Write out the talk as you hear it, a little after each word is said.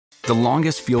The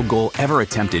longest field goal ever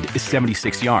attempted is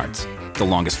 76 yards. The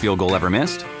longest field goal ever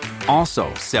missed?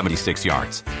 Also 76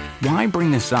 yards. Why bring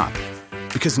this up?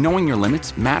 Because knowing your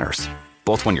limits matters,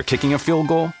 both when you're kicking a field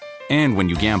goal and when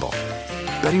you gamble.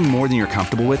 Betting more than you're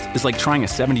comfortable with is like trying a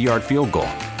 70-yard field goal.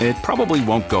 It probably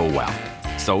won't go well.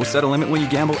 So set a limit when you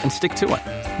gamble and stick to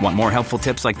it. Want more helpful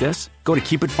tips like this? Go to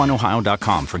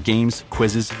keepitfunohio.com for games,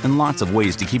 quizzes, and lots of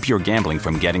ways to keep your gambling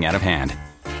from getting out of hand.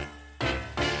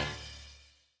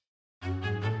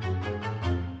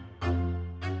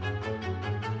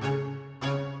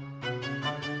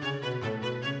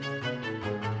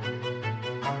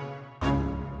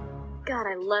 God,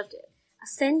 I loved it. I'll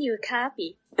send you a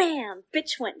copy. Bam!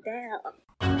 Bitch went down.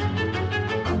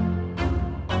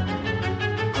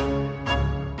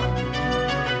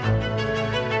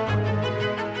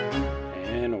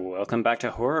 And welcome back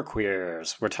to Horror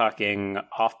Queers. We're talking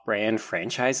off-brand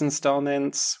franchise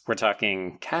installments, we're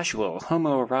talking casual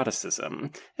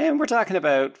homoeroticism, and we're talking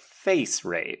about face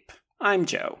rape. I'm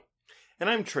Joe. And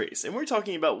I'm Trace, and we're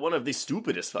talking about one of the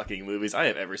stupidest fucking movies I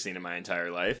have ever seen in my entire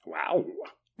life. Wow.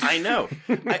 I know.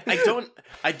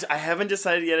 I haven't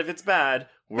decided yet if it's bad.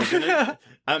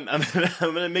 I'm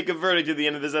gonna make a verdict at the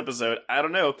end of this episode. I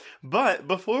don't know. But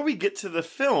before we get to the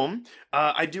film,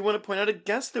 I do want to point out a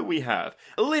guest that we have.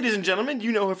 Ladies and gentlemen,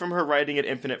 you know her from her writing at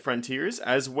Infinite Frontiers,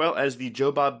 as well as the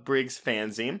Joe Bob Briggs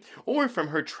fanzine, or from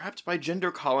her Trapped by Gender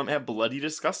column at Bloody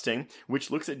Disgusting, which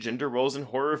looks at gender roles in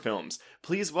horror films.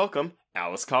 Please welcome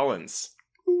Alice Collins.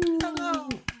 Hello.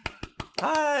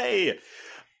 Hi.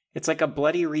 It's like a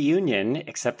bloody reunion,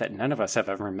 except that none of us have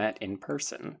ever met in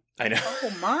person. I know.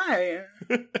 Oh my.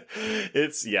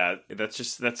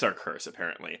 That's our curse,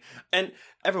 apparently. And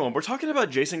everyone, we're talking about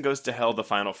Jason Goes to Hell, The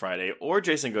Final Friday, or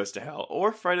Jason Goes to Hell,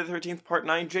 or Friday the 13th Part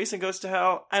 9, Jason Goes to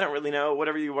Hell. I don't really know,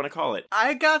 whatever you want to call it.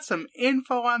 I got some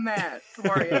info on that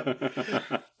for you.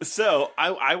 So,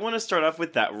 I want to start off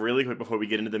with that really quick before we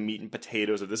get into the meat and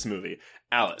potatoes of this movie.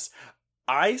 Alice,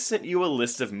 I sent you a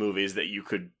list of movies that you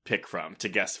could pick from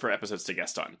for episodes to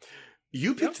guest on.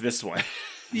 You picked this one.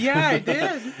 Yeah, I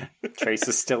did. Trace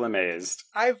is still amazed.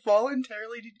 I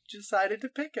voluntarily decided to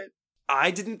pick it.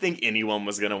 I didn't think anyone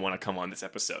was going to want to come on this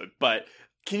episode, but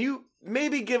can you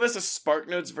maybe give us a Spark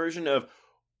Notes version of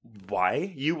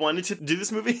why you wanted to do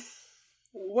this movie?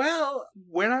 Well,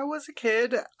 when I was a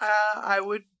kid, I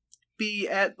would be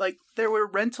at, there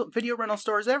were video rental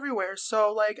stores everywhere,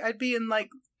 so, I'd be in,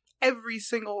 every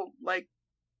single,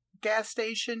 gas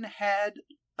station had,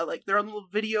 their own little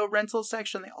video rental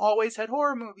section. They always had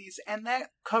horror movies, and that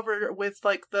covered with,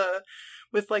 the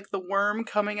worm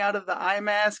coming out of the eye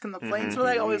mask and the flames, so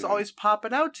that was always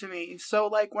popping out to me.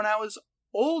 So, when I was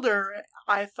older,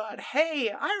 I thought,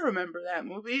 hey, I remember that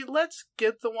movie. Let's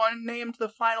get the one named The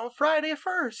Final Friday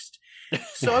first.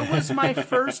 So it was my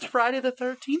first Friday the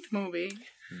 13th movie.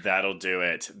 That'll do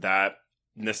it. That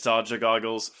nostalgia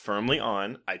goggles firmly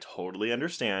on. I totally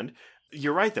understand.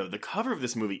 You're right, though. The cover of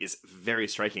this movie is very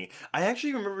striking. I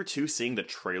actually remember, too, seeing the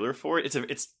trailer for it.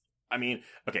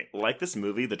 Like this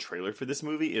movie, the trailer for this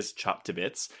movie is chopped to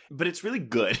bits, but it's really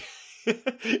good.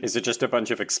 Is it just a bunch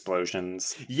of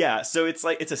explosions? Yeah, so it's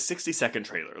a 60-second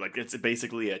trailer. It's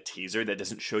basically a teaser that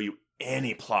doesn't show you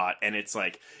any plot, and it's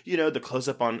the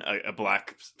close-up on a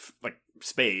black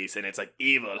space, and it's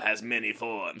evil has many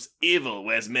forms, evil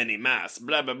wears many masks,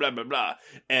 blah blah blah blah blah,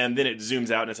 and then it zooms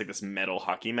out and it's this metal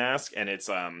hockey mask, and it's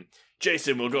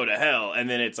Jason will go to hell, and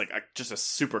then it's just a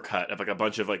super cut of a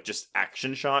bunch of just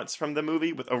action shots from the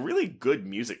movie with a really good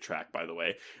music track, by the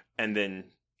way, and then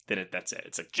that's it.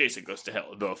 It's Jason Goes to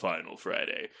Hell, The Final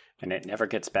Friday. And it never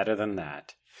gets better than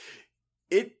that.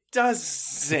 It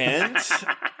doesn't.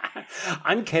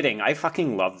 I'm kidding. I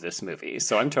fucking love this movie,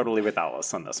 so I'm totally with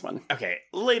Alice on this one. Okay,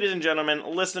 ladies and gentlemen,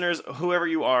 listeners, whoever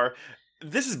you are,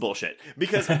 this is bullshit.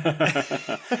 Because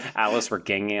Alice, we're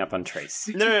ganging up on Trace.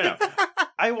 No.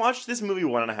 I watched this movie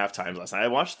 1.5 times last night. I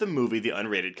watched the movie, the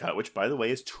unrated cut, which, by the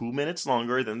way, is 2 minutes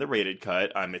longer than the rated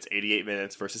cut. It's 88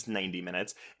 minutes versus 90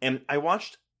 minutes. And I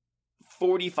watched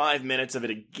 45 minutes of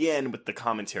it again with the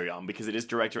commentary on, because it is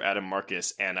director Adam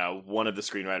Marcus and one of the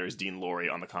screenwriters, Dean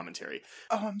Lorey, on the commentary.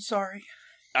 Oh, I'm sorry.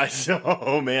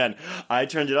 Oh, man. I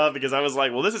turned it off because I was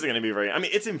like, well, this isn't going to be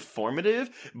it's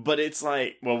informative, but it's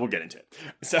we'll get into it.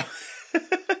 So,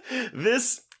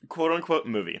 this quote-unquote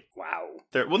movie. Wow.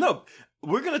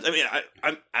 We're going to,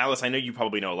 I'm Alice, I know you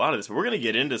probably know a lot of this, but we're going to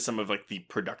get into some of, the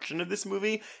production of this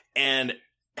movie and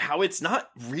how it's not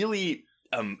really...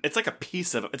 it's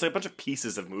a bunch of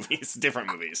pieces of movies, different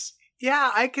movies.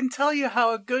 Yeah, I can tell you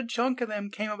how a good chunk of them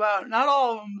came about. Not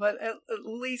all of them, but at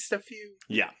least a few.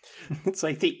 Yeah. It's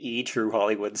like the true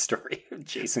Hollywood story of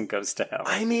Jason Goes to Hell.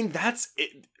 That's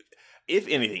it. if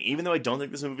anything, even though I don't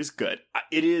think this movie is good,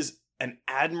 it is an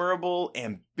admirable,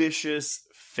 ambitious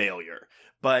failure.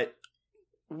 But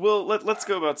let's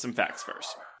go about some facts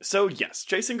first. So yes,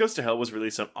 Jason Goes to Hell was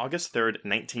released on August 3rd,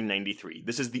 1993.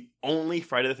 This is the only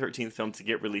Friday the 13th film to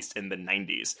get released in the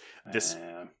 90s.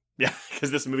 Yeah,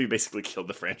 because this movie basically killed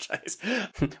the franchise.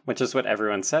 Which is what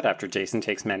everyone said after Jason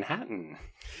Takes Manhattan.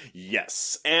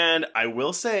 Yes, and I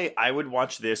will say I would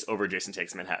watch this over Jason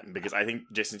Takes Manhattan because I think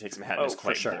Jason Takes Manhattan is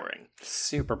quite boring.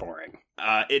 Super boring.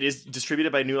 It is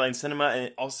distributed by New Line Cinema,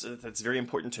 and also that's very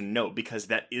important to note because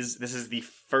this is the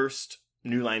first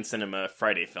New Line Cinema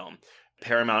Friday film.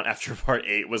 Paramount, after Part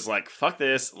 8, was like, fuck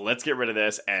this, let's get rid of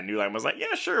this. And New Line was like,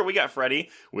 yeah, sure, we got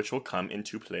Freddy, which will come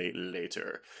into play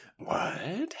later.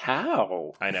 What?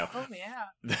 How? I know. Oh, yeah.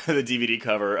 The DVD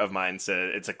cover of mine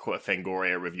said, it's a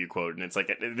Fangoria review quote, and it's like,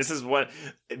 this is what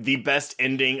the best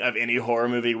ending of any horror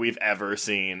movie we've ever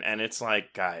seen. And it's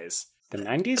like, guys. The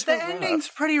 90s The ending's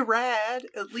pretty rad,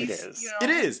 at least. It is. You know. It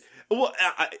is. Well,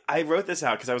 I wrote this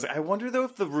out because I was like, I wonder though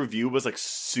if the review was like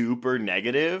super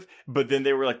negative, but then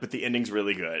they were like, but the ending's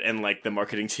really good. And like the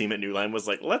marketing team at New Line was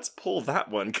like, let's pull that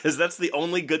one because that's the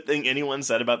only good thing anyone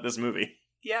said about this movie.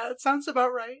 Yeah, that sounds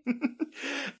about right.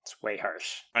 It's way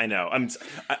harsh. I know.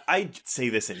 I say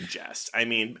this in jest. I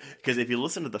mean, because if you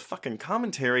listen to the fucking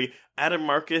commentary, Adam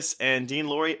Marcus and Dean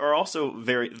Lorey are also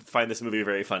find this movie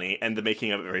very funny, and the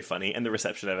making of it very funny, and the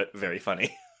reception of it very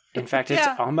funny. In fact, it's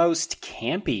almost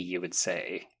campy, you would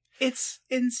say. It's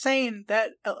insane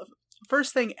that,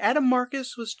 first thing, Adam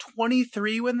Marcus was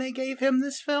 23 when they gave him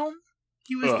this film.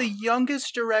 He was the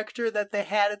youngest director that they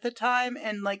had at the time,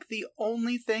 and like the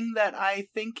only thing that I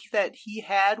think that he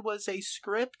had was a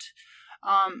script.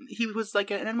 He was like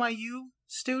an NYU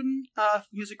student,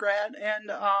 he was a grad,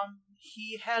 and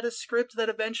he had a script that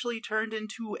eventually turned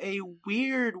into a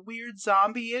weird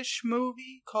zombie-ish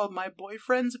movie called My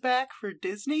Boyfriend's Back for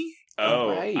Disney. Oh,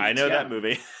 right. I know that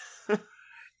movie.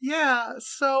 Yeah,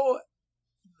 so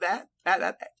that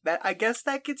I guess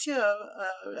that gets you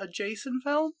a Jason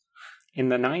film. In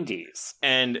the 90s.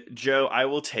 And Joe, I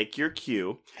will take your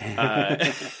cue.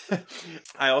 I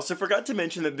also forgot to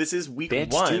mention that this is week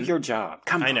Bitch, one. do your job.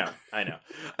 Come on. I know.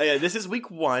 This is week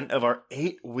one of our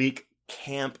 8-week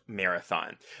camp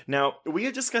marathon. Now, we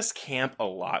have discussed camp a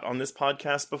lot on this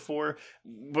podcast before,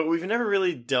 but we've never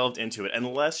really delved into it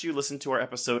unless you listen to our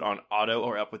episode on Otto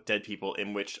or Up with Dead People,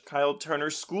 in which Kyle Turner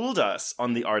schooled us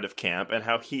on the art of camp and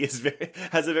how he has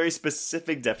a very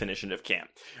specific definition of camp.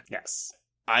 Yes.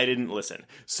 I didn't listen.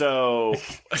 So,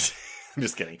 I'm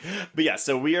just kidding. But yeah,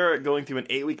 so we are going through an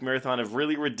 8-week marathon of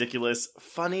really ridiculous,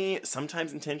 funny,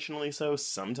 sometimes intentionally so,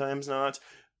 sometimes not,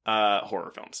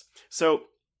 horror films. So,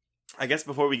 I guess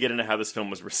before we get into how this film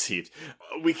was received,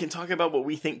 we can talk about what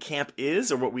we think camp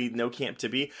is or what we know camp to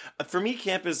be. For me,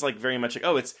 camp is like very much like,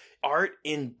 it's art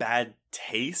in bad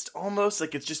taste almost.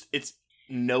 Like it's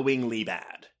knowingly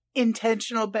bad.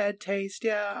 Intentional bad taste.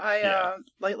 Yeah,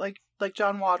 like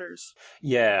John Waters.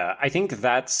 Yeah, I think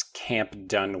that's camp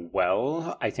done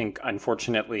well. I think,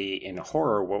 unfortunately, in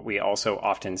horror, what we also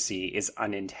often see is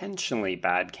unintentionally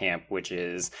bad camp, which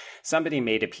is somebody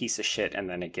made a piece of shit and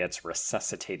then it gets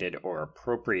resuscitated or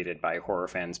appropriated by horror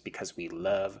fans because we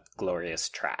love glorious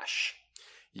trash.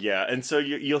 Yeah, and so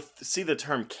you'll see the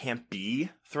term campy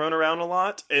thrown around a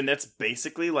lot, and that's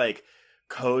basically like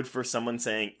code for someone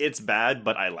saying, it's bad,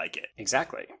 but I like it.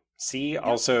 Exactly. See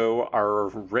also our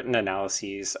written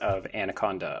analyses of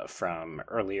Anaconda from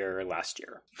earlier last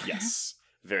year. Yes,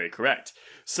 very correct.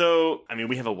 So, I mean,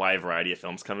 we have a wide variety of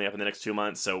films coming up in the next 2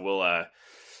 months, so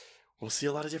we'll see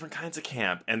a lot of different kinds of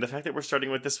camp. And the fact that we're starting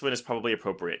with this one is probably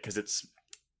appropriate because it's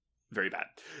very bad.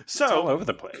 So it's all over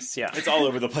the place. Yeah, it's all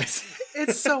over the place.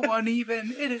 It's so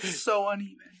uneven. It is so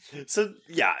uneven. So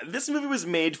yeah, this movie was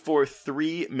made for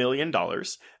 $3 million,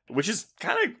 which is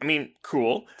kind of,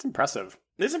 cool. It's impressive.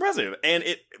 It's impressive. And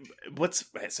let's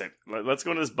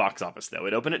go into this box office, though.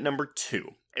 It opened at number 2.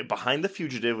 Behind The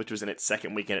Fugitive, which was in its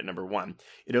second weekend at number 1,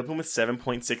 it opened with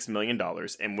 $7.6 million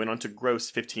and went on to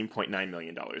gross $15.9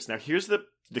 million. Now, here's the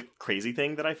crazy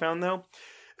thing that I found, though.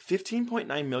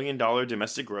 $15.9 million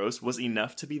domestic gross was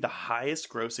enough to be the highest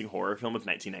grossing horror film of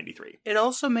 1993. It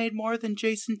also made more than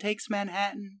Jason Takes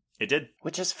Manhattan. It did.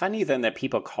 Which is funny then that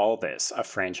people call this a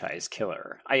franchise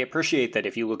killer. I appreciate that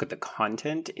if you look at the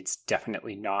content, it's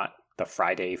definitely not the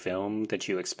Friday film that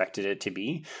you expected it to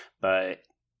be, but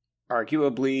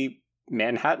arguably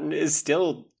Manhattan is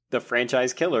still the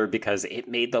franchise killer because it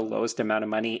made the lowest amount of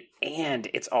money and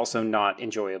it's also not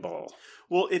enjoyable.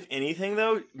 Well, if anything,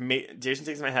 though, Jason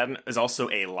Takes Manhattan is also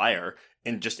a liar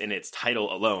in its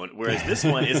title alone, whereas this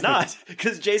one is not,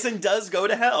 because Jason does go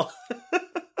to hell.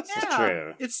 is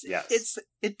true.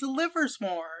 It delivers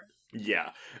more. Yeah.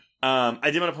 I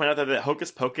did want to point out that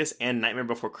Hocus Pocus and Nightmare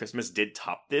Before Christmas did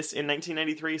top this in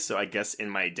 1993, so I guess in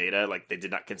my data, like, they did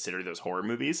not consider those horror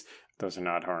movies. Those are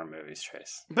not horror movies,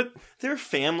 Trace. But they're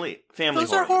family Those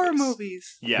horror are horror movies.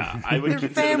 movies. Yeah, I would They're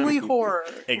consider family them. horror.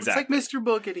 Exactly. It's like Mr.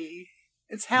 Boogedy.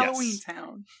 It's Halloween Yes.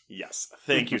 Town. Yes.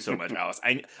 Thank you so much, Alice.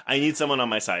 I need someone on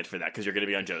my side for that, because you're going to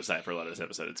be on Joe's side for a lot of this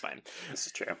episode. It's fine. This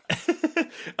is true.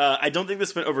 I don't think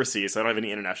this went overseas, so I don't have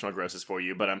any international grosses for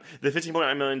you, but the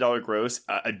 $15.9 million gross,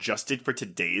 adjusted for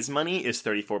today's money, is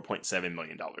 $34.7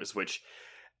 million, which,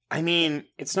 I mean...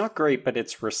 It's not great, but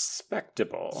it's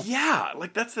respectable. Yeah,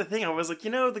 like, that's the thing. I was like,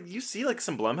 you see, like,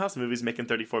 some Blumhouse movies making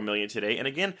 $34 million today, and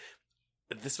again,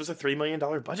 this was a $3 million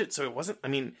budget, so it wasn't, I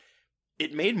mean...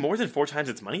 It made more than 4 times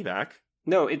its money back.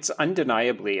 No, it's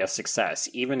undeniably a success.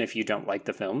 Even if you don't like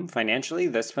the film, financially,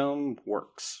 this film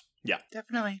works. Yeah.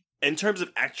 Definitely. In terms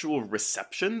of actual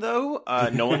reception, though,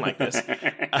 no one liked this.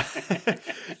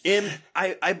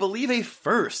 I believe a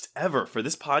first ever for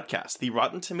this podcast, the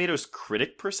Rotten Tomatoes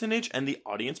critic percentage and the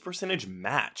audience percentage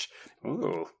match.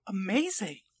 Ooh.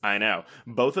 Amazing. I know.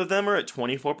 Both of them are at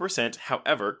 24%.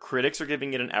 However, critics are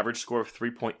giving it an average score of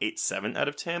 3.87 out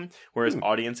of 10, whereas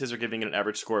audiences are giving it an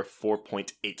average score of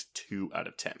 4.82 out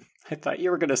of 10. I thought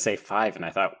you were going to say 5, and I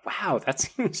thought, wow, that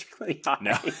seems really high.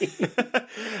 No.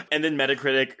 And then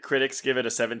Metacritic, critics give it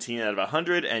a 17 out of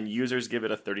 100, and users give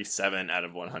it a 37 out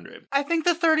of 100. I think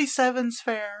the 37's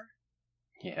fair.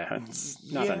 Yeah,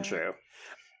 it's not untrue.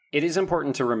 It is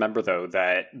important to remember, though,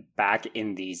 that back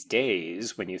in these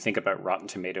days, when you think about Rotten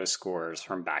Tomatoes scores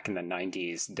from back in the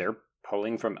 90s, they're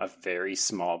pulling from a very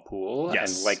small pool,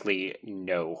 Yes. and likely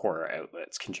no horror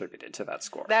outlets contributed to that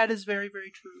score. That is very,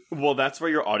 very true. Well, that's where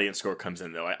your audience score comes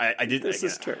in, though. I did. This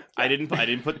is true. I didn't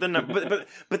put the number,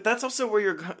 but that's also where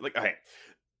you're like, okay.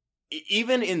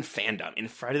 Even in fandom, in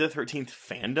Friday the 13th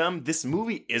fandom, this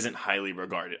movie isn't highly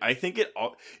regarded. I think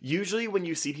usually when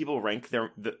you see people rank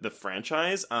the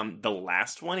franchise, the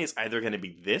last one is either going to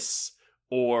be this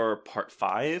or Part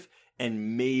 5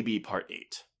 and maybe Part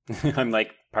 8. I'm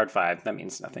like, Part 5, that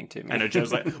means nothing to me. I know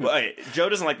Joe's like, well, okay, Joe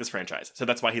doesn't like this franchise, so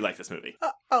that's why he liked this movie.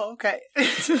 Okay.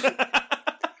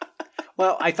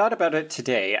 Well, I thought about it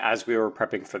today as we were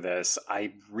prepping for this.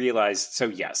 I realized, so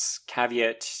yes,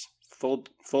 caveat,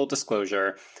 full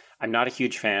disclosure, I'm not a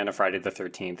huge fan of Friday the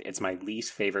 13th. It's my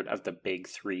least favorite of the big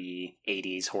 3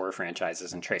 80s horror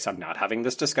franchises. And Trace, I'm not having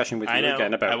this discussion with you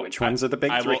again about which ones are the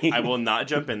big 3. I will not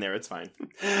jump in there. It's fine.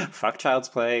 Fuck Child's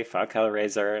Play, fuck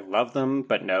Hellraiser, love them,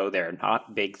 but no, they're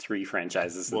not big 3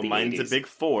 franchises. Well, of the mine's 80s. a big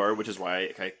 4, which is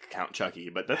why I count Chucky,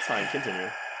 but that's fine. Continue.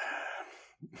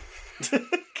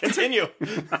 Continue.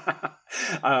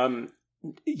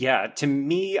 Yeah, to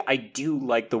me, I do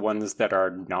like the ones that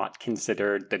are not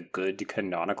considered the good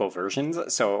canonical versions.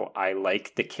 So I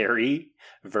like the Carrie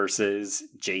versus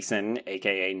Jason,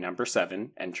 aka number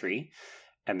 7 entry.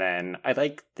 And then I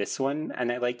like this one,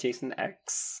 and I like Jason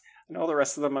X. And all the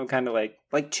rest of them I'm kind of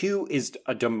like 2 is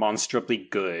a demonstrably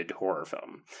good horror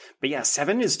film. But yeah,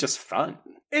 7 is just fun.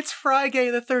 It's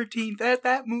Friday the 13th.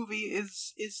 That movie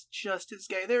is just as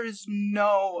gay. There is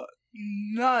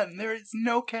none. There is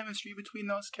no chemistry between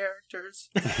those characters.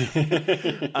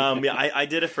 Yeah, I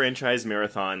did a franchise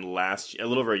marathon a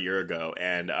little over a year ago,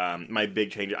 and my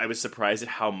big change, I was surprised at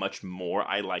how much more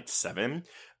I liked 7.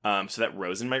 So that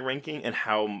rose in my ranking, and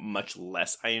how much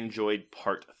less I enjoyed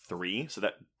Part 3. So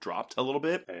that dropped a little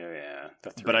bit. Oh, yeah.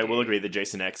 But I will agree that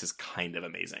Jason X is kind of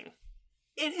amazing.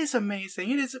 It is amazing.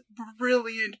 It is a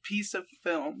brilliant piece of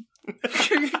film.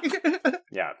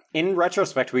 Yeah. In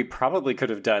retrospect, we probably could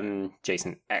have done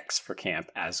Jason X for camp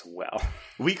as well.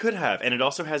 We could have, and it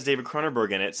also has David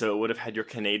Cronenberg in it, so it would have had your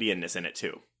Canadianness in it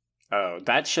too. Oh,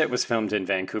 that shit was filmed in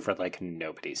Vancouver like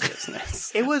nobody's business.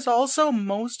 It was also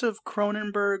most of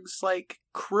Cronenberg's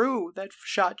crew that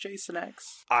shot Jason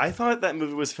X. I thought that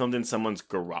movie was filmed in someone's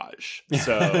garage.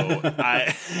 So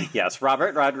Yes,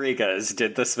 Robert Rodriguez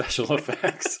did the special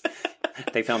effects.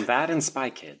 They filmed that and Spy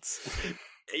Kids.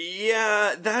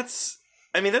 Yeah, that's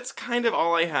kind of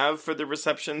all I have for the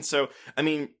reception. So,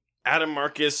 Adam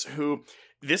Marcus,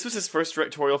 this was his first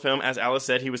directorial film. As Alice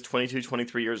said, he was 22,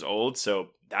 23 years old,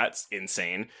 so that's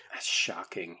insane. That's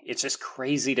shocking. It's just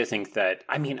crazy to think that,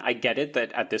 I get it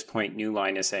that at this point New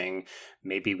Line is saying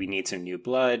maybe we need some new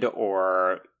blood,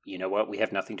 or, you know what, we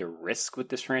have nothing to risk with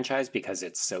this franchise because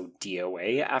it's so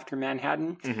DOA after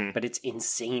Manhattan. Mm-hmm. But it's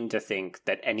insane to think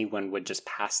that anyone would just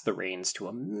pass the reins to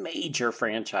a major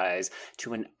franchise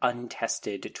to an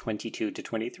untested 22 to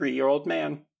 23-year-old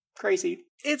man. Crazy.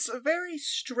 It's a very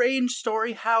strange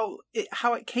story how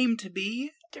it came to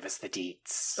be. Give us the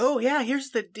deets. Oh yeah,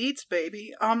 here's the deets,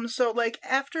 baby. So like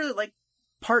after like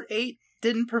part 8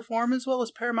 didn't perform as well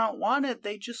as Paramount wanted,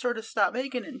 they just sort of stopped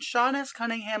making it. And Sean S.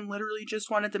 Cunningham literally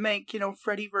just wanted to make,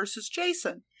 Freddy versus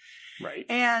Jason. Right.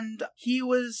 And he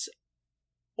was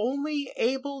only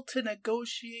able to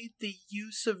negotiate the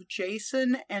use of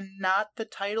Jason and not the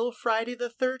title Friday the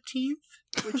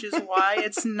 13th, which is why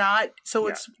it's not.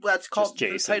 So that's called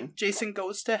Jason. Jason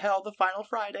Goes to Hell, the Final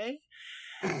Friday.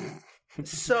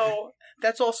 So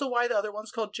that's also why the other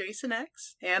one's called Jason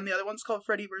X, and the other one's called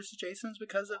Freddy vs. Jason, is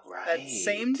because of that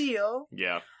same deal.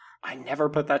 Yeah. I never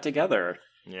put that together.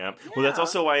 Yeah. Well, that's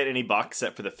also why at any box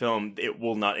set for the film, it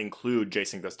will not include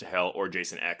Jason Goes to Hell or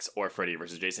Jason X or Freddy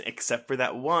vs. Jason, except for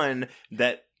that one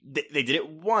that they did it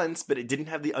once, but it didn't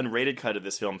have the unrated cut of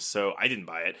this film, so I didn't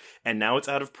buy it. And now it's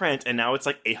out of print, and now it's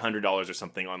like $800 or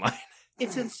something online.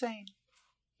 It's insane.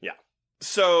 Yeah.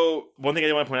 So, one thing I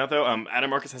do want to point out, though, Adam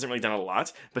Marcus hasn't really done a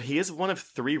lot, but he is one of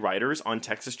 3 writers on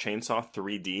Texas Chainsaw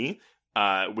 3D,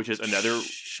 which is another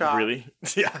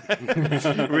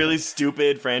really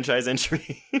stupid franchise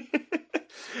entry.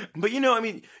 But,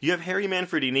 you have Harry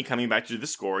Manfredini coming back to do the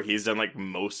score. He's done, like,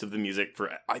 most of the music for,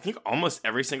 I think, almost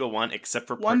every single one, except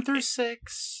for 1 through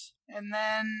 6, and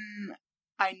then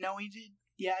I know he did.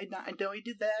 Yeah, I know he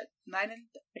did that. 9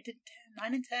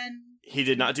 and 10. He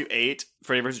did not do 8,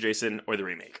 Freddy vs. Jason, or the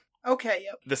remake. Okay,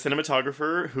 yep. The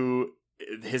cinematographer, who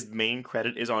his main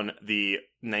credit is on the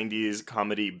 90s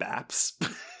comedy Baps.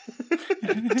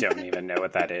 Don't even know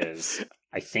what that is.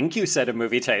 I think you said a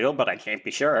movie title, but I can't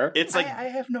be sure. It's like I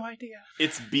have no idea.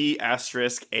 It's B***,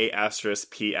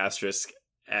 A**P***,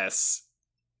 S,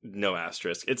 no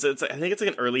asterisk. It's I think it's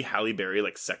like an early Halle Berry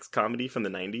like sex comedy from the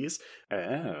 90s.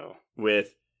 Oh.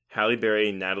 With Halle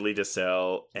Berry, Natalie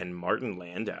Desselle, and Martin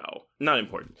Landau. Not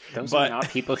important. Those are not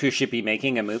people who should be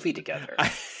making a movie together.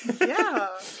 Yeah.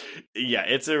 Yeah,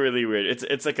 it's a really weird.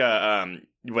 It's like a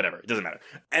whatever. It doesn't matter.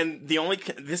 And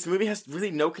this movie has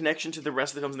really no connection to the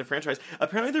rest of the films in the franchise.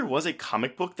 Apparently, there was a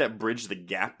comic book that bridged the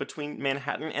gap between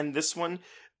Manhattan and this one,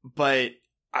 but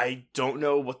I don't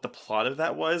know what the plot of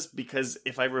that was, because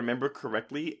if I remember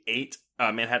correctly, 8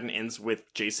 Manhattan ends with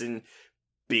Jason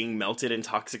being melted in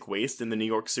toxic waste in the New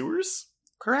York sewers.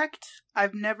 Correct.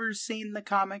 I've never seen the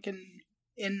comic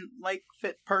in like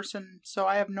fit person, so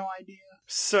I have no idea.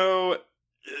 So,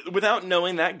 without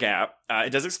knowing that gap,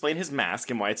 it does explain his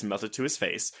mask and why it's melted to his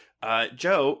face.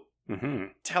 Joe,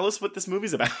 tell us what this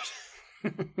movie's about.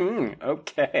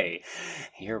 Okay,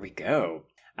 here we go.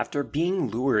 After being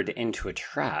lured into a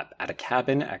trap at a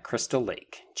cabin at Crystal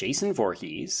Lake, Jason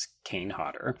Voorhees, Kane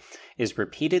Hodder, is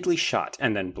repeatedly shot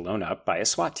and then blown up by a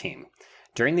SWAT team.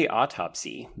 During the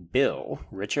autopsy, Bill,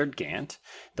 Richard Gant,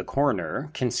 the coroner,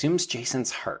 consumes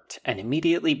Jason's heart and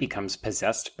immediately becomes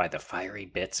possessed by the fiery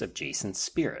bits of Jason's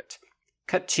spirit.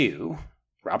 Cut to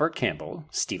Robert Campbell,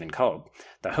 Stephen Kolb,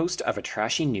 the host of a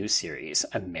trashy news series,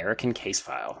 American Case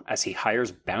File, as he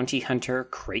hires bounty hunter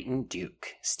Creighton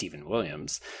Duke, Stephen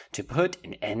Williams, to put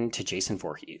an end to Jason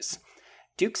Voorhees.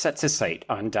 Duke sets his sight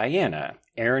on Diana,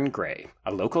 Erin Gray,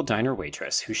 a local diner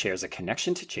waitress who shares a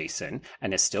connection to Jason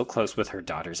and is still close with her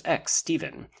daughter's ex,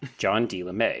 Stephen, John D.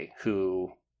 LeMay,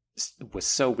 who was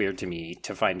so weird to me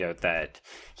to find out that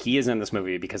he is in this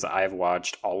movie because I've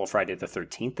watched all of Friday the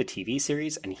 13th, the TV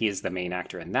series, and he is the main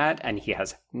actor in that, and he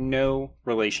has no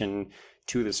relation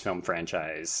to this film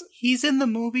franchise. He's in the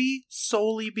movie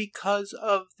solely because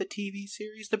of the TV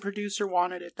series. The producer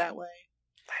wanted it that way.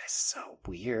 That is so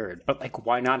weird. But, like,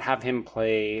 why not have him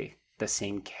play the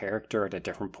same character at a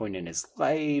different point in his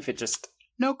life? It just...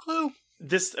 No clue.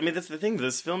 That's the thing.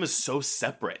 This film is so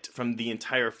separate from the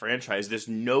entire franchise. There's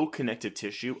no connective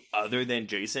tissue other than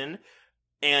Jason.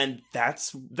 And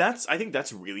that's I think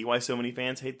that's really why so many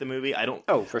fans hate the movie.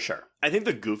 Oh, for sure. I think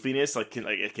the goofiness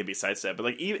it can be sidestepped, but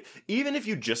like even if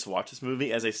you just watch this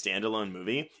movie as a standalone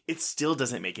movie, it still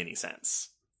doesn't make any sense.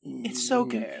 It's so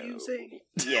confusing.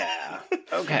 Yeah.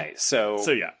 Okay. So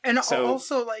yeah. And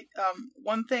also like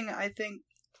one thing I think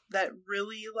that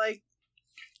really like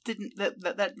didn't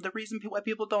that the reason why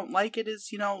people don't like it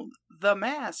is, the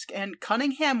mask. And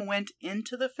Cunningham went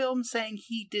into the film saying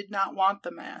he did not want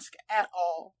the mask at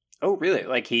all. Oh, really?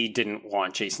 Like he didn't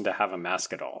want Jason to have a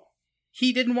mask at all?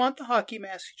 He didn't want the hockey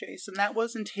mask Jason. That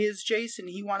wasn't his Jason.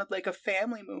 He wanted like a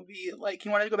family movie. Like he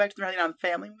wanted to go back to the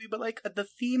family movie, but like the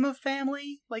theme of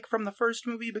family, like from the first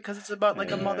movie, because it's about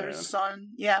like a mother's son.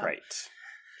 Yeah. Right.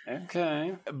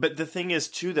 Okay. But the thing is,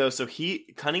 too, though, so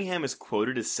Cunningham is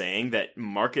quoted as saying that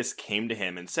Marcus came to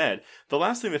him and said, the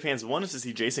last thing the fans want is to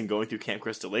see Jason going through Camp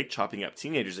Crystal Lake chopping up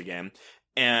teenagers again.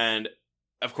 And,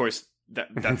 of course,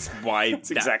 that's why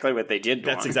That's exactly what they did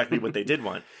That's want. exactly what they did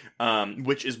want.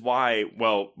 Which is why,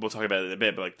 well, we'll talk about it in a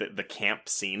bit, but like the camp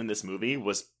scene in this movie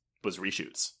was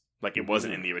reshoots. Like it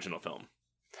wasn't in the original film.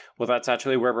 Well, that's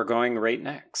actually where we're going right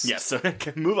next. Yes, so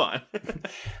move on.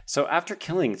 So after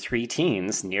killing 3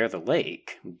 teens near the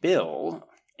lake, Bill,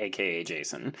 aka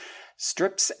Jason,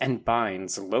 strips and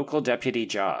binds local deputy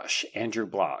Josh, Andrew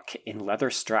Block, in leather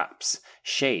straps,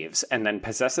 shaves, and then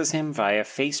possesses him via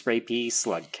face-rapey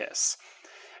slug kiss.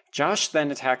 Josh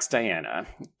then attacks Diana,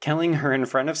 killing her in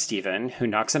front of Steven, who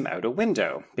knocks him out a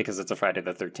window, because it's a Friday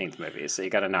the 13th movie, so you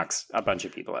gotta knock a bunch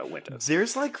of people out windows.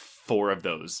 There's like 4 of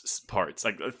those parts,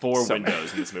 like 4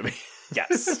 windows in this movie.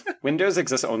 Yes. Windows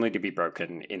exist only to be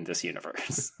broken in this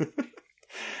universe.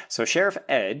 So Sheriff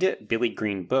Ed, Billy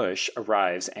Green Bush,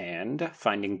 arrives and,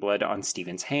 finding blood on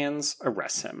Steven's hands,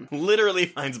 arrests him. Literally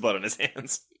finds blood on his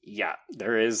hands. Yeah,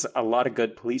 there is a lot of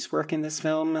good police work in this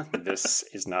film. This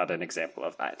is not an example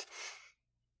of that.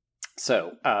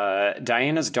 So,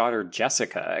 Diana's daughter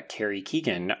Jessica, Carrie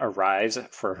Keegan, arrives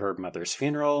for her mother's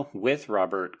funeral with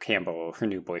Robert Campbell, her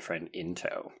new boyfriend, in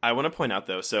tow. I want to point out,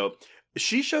 though, so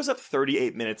she shows up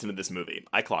 38 minutes into this movie.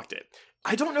 I clocked it.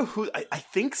 I don't know who... I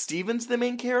think Steven's the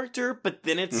main character, but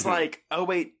then it's like, oh,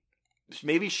 wait,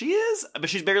 maybe she is? But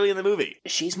she's barely in the movie.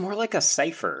 She's more like a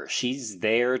cipher. She's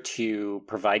there to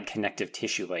provide connective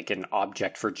tissue, like an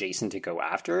object for Jason to go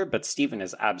after, but Steven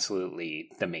is absolutely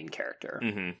the main character.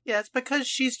 Mm-hmm. Yeah, it's because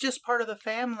she's just part of the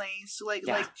family. So like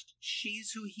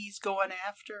she's who he's going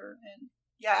after. And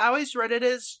yeah, I always read it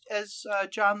as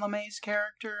John LeMay's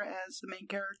character as the main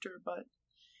character, but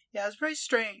yeah, it's very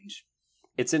strange.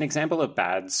 It's an example of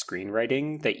bad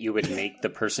screenwriting that you would make the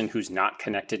person who's not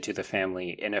connected to the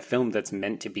family in a film that's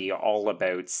meant to be all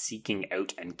about seeking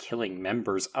out and killing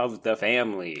members of the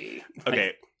family.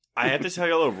 Okay, I have to tell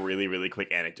you all a really, really quick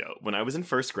anecdote. When I was in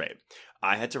first grade,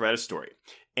 I had to write a story.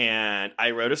 And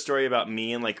I wrote a story about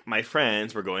me and, like, my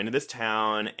friends were going to this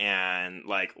town, and,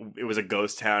 like, it was a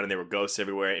ghost town, and there were ghosts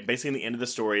everywhere. And basically, in the end of the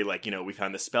story, like, you know, we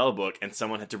found the spell book, and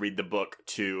someone had to read the book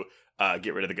to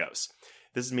get rid of the ghosts.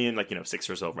 This is me and, like, you know, 6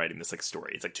 years old writing this, like,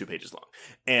 story. It's, like, 2 pages long.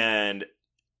 And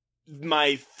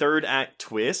my third act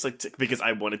twist, like, because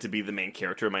I wanted to be the main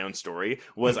character of my own story,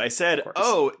 was I said,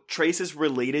 oh, Trace is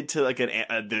related to, like,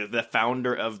 the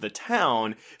founder of the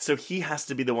town, so he has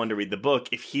to be the one to read the book.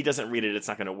 If he doesn't read it, it's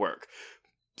not going to work.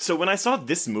 So when I saw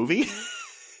this movie,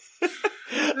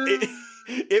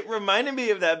 it reminded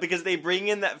me of that, because they bring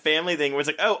in that family thing where it's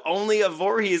like, oh, only a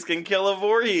Voorhees can kill a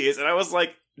Voorhees. And I was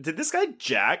like, did this guy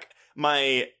jack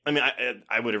I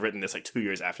would have written this like 2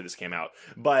 years after this came out,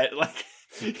 but like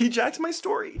he jacked my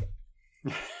story.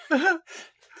 Well,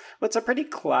 it's a pretty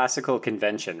classical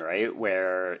convention, right?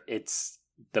 Where it's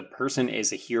the person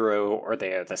is a hero or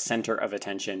they are the center of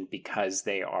attention because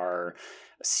they are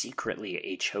secretly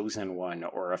a chosen one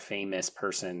or a famous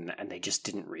person and they just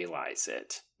didn't realize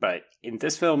it. But in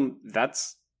this film,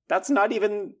 that's not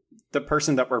even the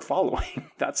person that we're following.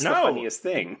 That's the funniest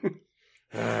thing.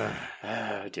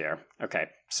 Oh dear. Okay,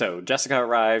 so Jessica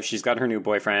arrives, she's got her new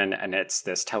boyfriend, and it's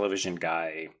this television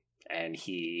guy, and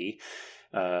he,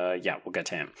 we'll get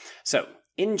to him. So,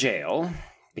 in jail,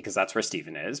 because that's where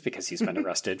Steven is, because he's been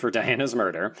arrested for Diana's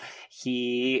murder,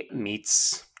 he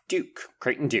meets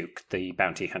Creighton Duke, the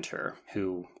bounty hunter,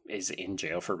 who is in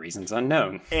jail for reasons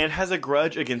unknown. And has a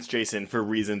grudge against Jason for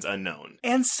reasons unknown.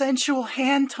 And sensual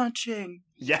hand-touching.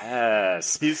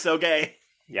 Yes. He's so gay.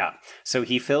 Yeah. So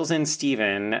he fills in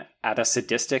Steven at a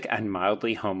sadistic and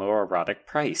mildly homoerotic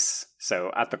price. So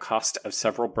at the cost of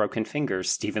several broken fingers,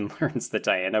 Steven learns that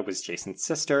Diana was Jason's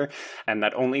sister and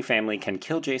that only family can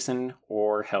kill Jason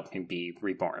or help him be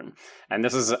reborn. And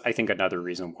this is, I think, another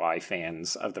reason why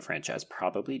fans of the franchise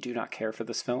probably do not care for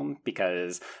this film,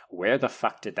 because where the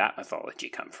fuck did that mythology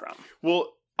come from? Well,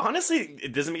 honestly,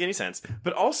 it doesn't make any sense.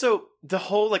 But also, the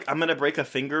whole, like, I'm going to break a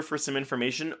finger for some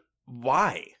information,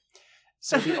 why?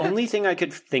 So the only thing I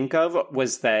could think of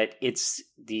was that it's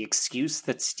the excuse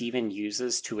that Steven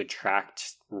uses to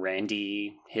attract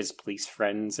Randy, his police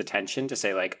friend's attention, to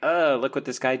say like, oh, look what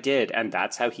this guy did, and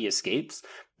that's how he escapes.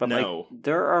 But like,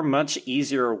 there are much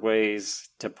easier ways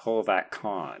to pull that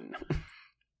con.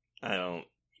 I don't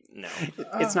know.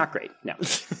 It's not great, no.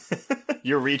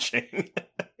 You're reaching.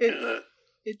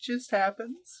 It just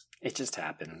happens. It just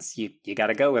happens. You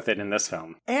gotta go with it in this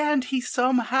film. And he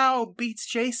somehow beats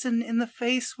Jason in the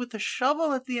face with a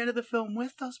shovel at the end of the film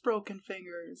with those broken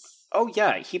fingers. Oh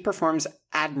yeah, he performs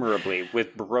admirably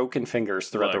with broken fingers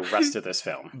throughout the rest of this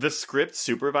film. The script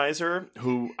supervisor,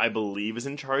 who I believe is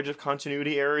in charge of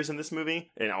continuity errors in this movie,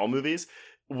 in all movies,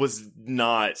 was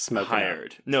not Smoking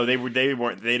hired. No, they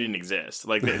weren't. They didn't exist.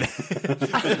 Like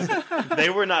they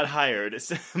were not hired.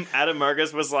 Adam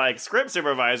Marcus was like, script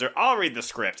supervisor. I'll read the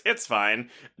script. It's fine.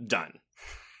 Done.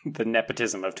 The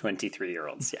nepotism of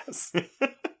 23-year-olds, yes.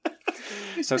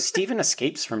 So Stephen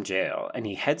escapes from jail, and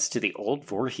he heads to the old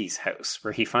Voorhees house,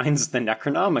 where he finds the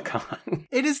Necronomicon.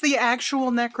 It is the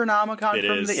actual Necronomicon It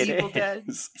from is. the It Evil is. Dead.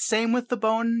 Same with the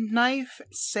bone knife.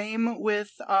 Same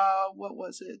with, what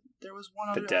was it? There was one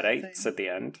The other Deadites thing. at the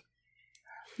end.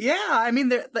 Yeah, I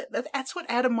mean, that's what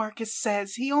Adam Marcus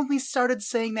says. He only started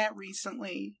saying that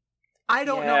recently. I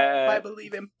don't know Yeah. if I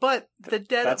believe him, but the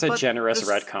dead. That's a but generous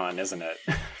the- retcon, isn't it?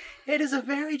 It is a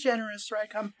very generous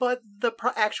retcon, but the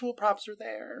actual props are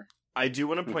there. I do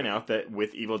want to point out that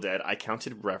with Evil Dead, I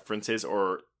counted references,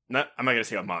 or not. I'm not going to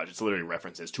say homage. It's literally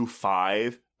references to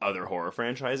 5 other horror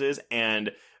franchises,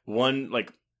 and one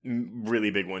like really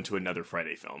big one to another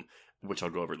Friday film, which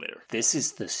I'll go over later. This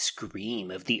is the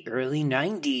Scream of the early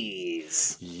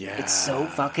 90s. Yeah, It's so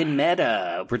fucking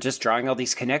meta. We're just drawing all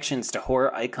these connections to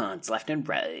horror icons left and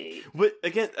right. But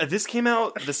again, this came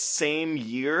out the same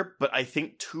year, but I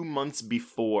think 2 months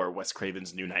before Wes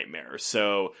Craven's New Nightmare.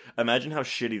 So imagine how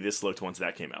shitty this looked once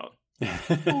that came out.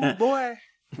 Oh boy,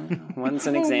 One's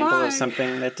an Oh example my. of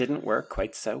something that didn't work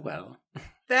quite so well.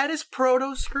 that is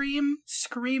proto Scream.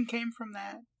 Scream came from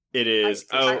that. It is.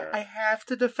 Sure. I have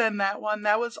to defend that one.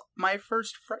 That was my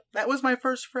first. That was my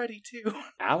first Freddy too.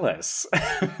 Alice.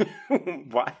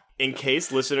 Why? In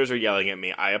case listeners are yelling at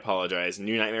me, I apologize.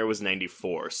 New Nightmare was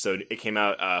 94, so it came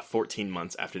out 14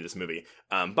 months after this movie.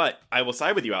 But I will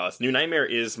side with you, Alice. New Nightmare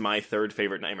is my 3rd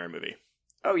favorite Nightmare movie.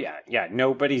 Oh, yeah.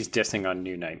 Nobody's dissing on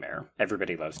New Nightmare.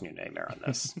 Everybody loves New Nightmare on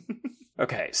this.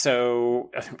 Okay,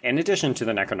 so in addition to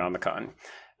the Necronomicon,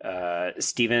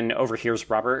 Stephen overhears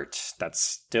Robert, that's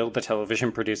still the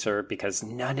television producer, because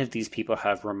none of these people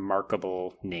have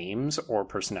remarkable names or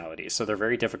personalities, so they're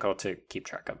very difficult to keep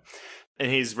track of. And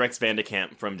he's Rex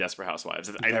Vandekamp from Desperate Housewives.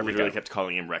 I There we literally go. kept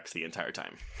calling him Rex the entire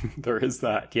time. There is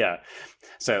that, yeah.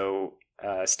 So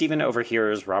Stephen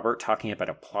overhears Robert talking about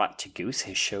a plot to goose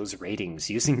his show's ratings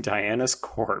using Diana's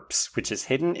corpse, which is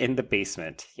hidden in the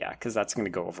basement. Yeah, because that's going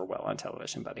to go over well on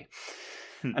television, buddy.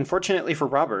 Unfortunately for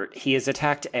Robert, he is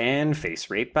attacked and face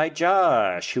raped by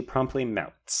Josh, who promptly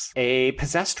melts. A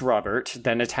possessed Robert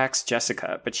then attacks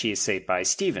Jessica, but she is saved by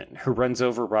Stephen, who runs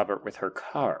over Robert with her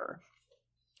car.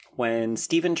 When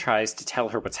Stephen tries to tell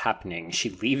her what's happening, she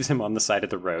leaves him on the side of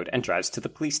the road and drives to the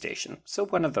police station. So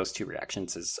one of those two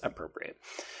reactions is appropriate.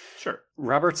 Sure.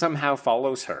 Robert somehow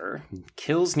follows her,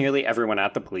 kills nearly everyone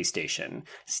at the police station.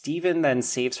 Stephen then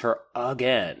saves her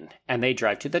again, and they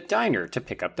drive to the diner to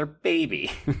pick up their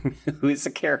baby, who is a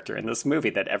character in this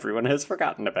movie that everyone has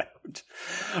forgotten about.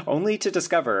 Only to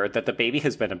discover that the baby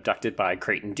has been abducted by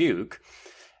Creighton Duke.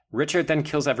 Richard then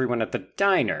kills everyone at the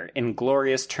diner in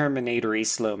glorious Terminator-y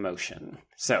slow motion.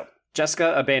 So,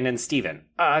 Jessica abandons Stephen.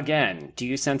 Again, do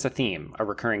you sense a theme, a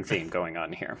recurring theme going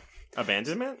on here?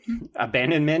 Abandonment?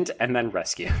 Abandonment and then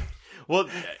rescue. Well,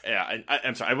 yeah,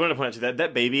 I'm sorry. I wanted to point out to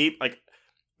that baby, like,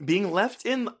 being left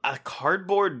in a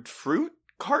cardboard fruit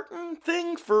carton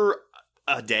thing for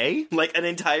a day? Like, an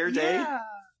entire day? Yeah.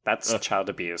 That's child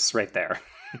abuse right there.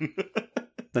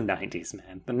 The 90s,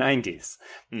 man. The 90s.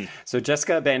 So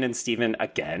Jessica abandons Stephen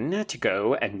again to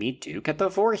go and meet Duke at the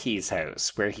Voorhees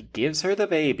house, where he gives her the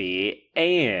baby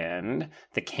and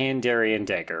the Kandarian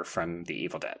dagger from The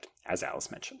Evil Dead, as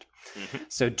Alice mentioned.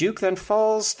 So Duke then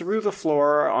falls through the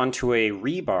floor onto a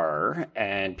rebar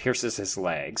and pierces his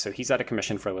leg, so he's out of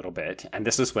commission for a little bit. And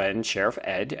this is when Sheriff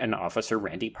Ed and Officer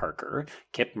Randy Parker,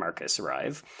 Kip Marcus,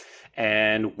 arrive,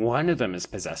 and one of them is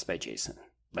possessed by Jason.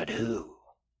 But who?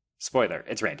 Spoiler,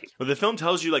 it's Randy. Well, the film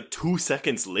tells you, like, 2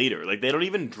 seconds later. Like, they don't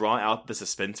even draw out the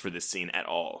suspense for this scene at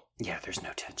all. Yeah, there's no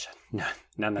tension.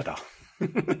 None at all.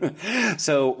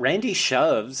 So Randy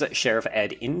shoves Sheriff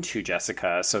Ed into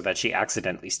Jessica so that she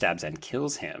accidentally stabs and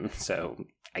kills him. So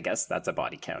I guess that's a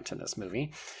body count in this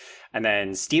movie. And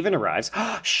then Stephen arrives,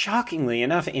 shockingly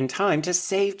enough, in time to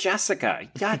save Jessica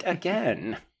yet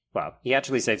again. Well, he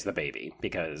actually saves the baby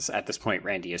because at this point,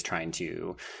 Randy is trying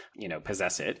to,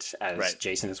 possess it as Right.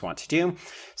 Jason is wont to do.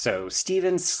 So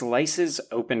Steven slices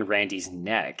open Randy's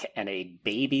neck and a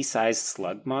baby-sized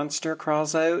slug monster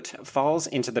crawls out, falls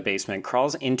into the basement,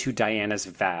 crawls into Diana's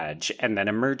vag, and then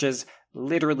emerges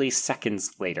literally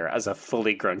seconds later as a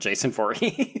fully grown Jason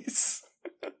Voorhees.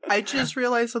 I just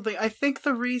realized something. I think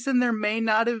the reason there may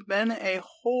not have been a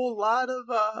whole lot of,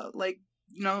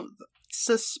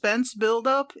 suspense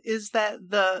buildup is that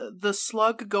the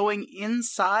slug going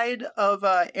inside of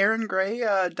Aaron Gray,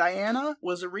 Diana,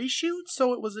 was a reshoot,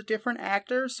 so it was a different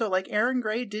actor. So like Aaron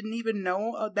Gray didn't even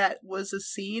know that was a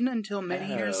scene until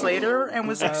many years later, and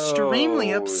was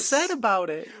extremely upset about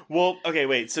it. Well, okay,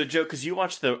 wait. So Joe, because you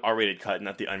watched the R-rated cut,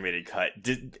 not the unrated cut,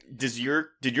 did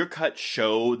your cut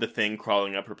show the thing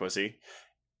crawling up her pussy?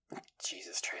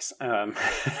 Jesus, Trace.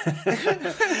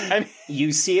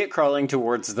 You see it crawling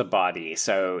towards the body,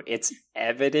 so it's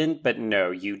evident, but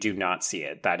no, you do not see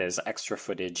it. That is extra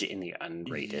footage in the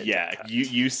unrated cut.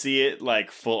 you see it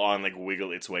like full on like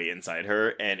wiggle its way inside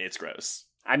her, and it's gross.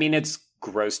 I mean, it's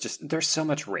gross. Just there's so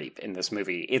much rape in this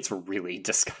movie. It's really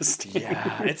disgusting.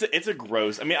 Yeah, it's a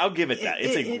gross. I mean, I'll give it that.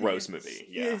 It's a gross movie.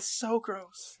 Yeah, it's so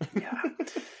gross. Yeah.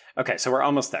 Okay, so we're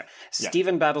almost there. Yeah.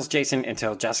 Steven battles Jason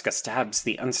until Jessica stabs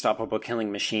the unstoppable killing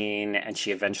machine, and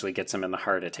she eventually gets him in the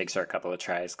heart. It takes her a couple of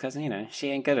tries, because,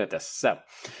 she ain't good at this. So,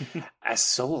 as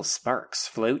soul sparks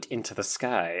float into the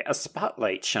sky, a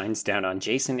spotlight shines down on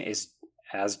Jason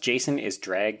as Jason is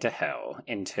dragged to hell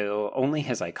until only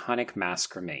his iconic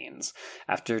mask remains.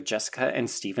 After Jessica and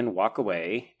Steven walk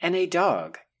away, and a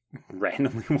dog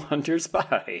randomly wanders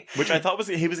by. Which I thought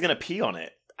he was going to pee on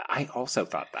it. I also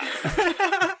thought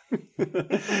that.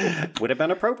 Would have been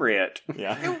appropriate.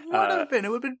 Yeah. It would have been. It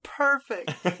would have been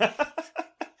perfect.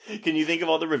 Can you think of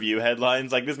all the review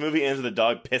headlines? Like, this movie ends with a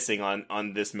dog pissing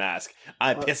on this mask.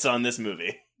 I piss on this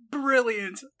movie.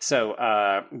 Brilliant.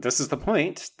 So, this is the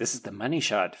point. This is the money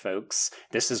shot, folks.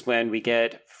 This is when we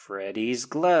get Freddy's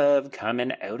glove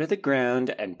coming out of the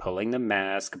ground and pulling the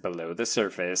mask below the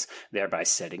surface, thereby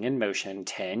setting in motion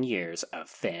 10 years of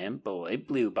fanboy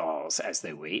blue balls as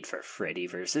they wait for Freddy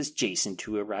vs. Jason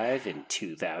to arrive in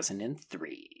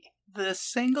 2003. The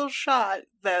single shot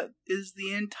that is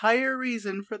the entire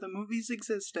reason for the movie's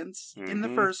existence in the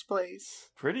first place.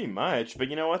 Pretty much. But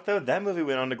you know what, though? That movie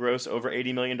went on to gross over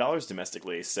 $80 million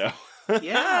domestically, so...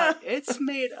 Yeah, it's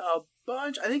made a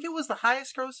bunch. I think it was the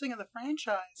highest grossing of the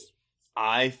franchise.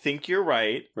 I think you're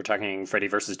right. We're talking Freddy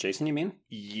vs. Jason, you mean?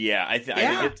 Yeah, I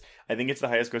think it's the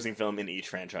highest grossing film in each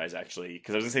franchise, actually.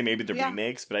 Because I was going to say maybe the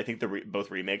remakes, but I think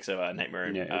both remakes of Nightmare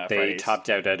and they Freddy's topped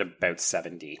out at about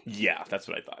 70. Yeah, that's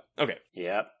what I thought. Okay.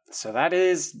 Yep. So that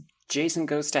is Jason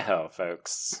Goes to Hell,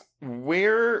 folks. Do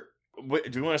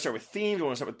we want to start with theme? Do we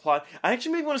want to start with plot? I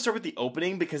actually maybe want to start with the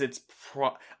opening because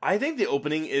I think the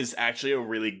opening is actually a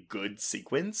really good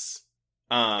sequence.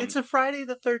 It's a Friday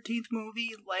the 13th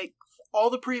movie, like all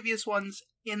the previous ones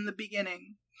in the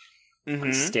beginning. On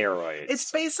steroids.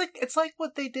 It's like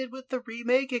what they did with the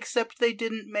remake, except they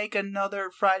didn't make another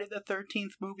Friday the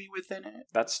 13th movie within it.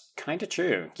 That's kind of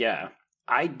true, yeah.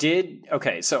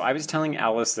 So I was telling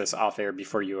Alice this off air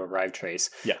before you arrived, Trace.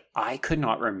 Yeah. I could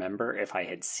not remember if I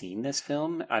had seen this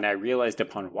film, and I realized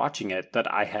upon watching it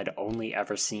that I had only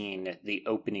ever seen the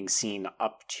opening scene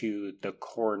up to the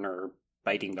coroner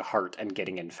biting the heart and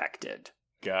getting infected.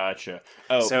 Gotcha.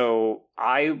 Oh. So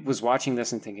I was watching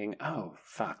this and thinking, oh,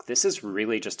 fuck, this is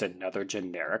really just another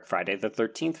generic Friday the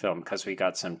 13th film because we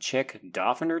got some chick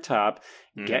doffing her top,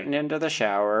 getting into the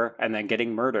shower, and then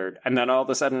getting murdered. And then all of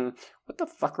a sudden, what the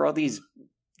fuck are all these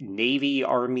Navy,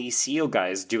 Army, SEAL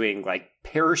guys doing, like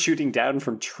parachuting down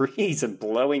from trees and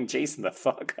blowing Jason the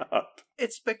fuck up?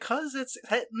 It's because it's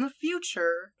set in the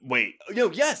future. Wait,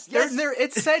 no, yes.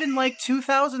 It's set in like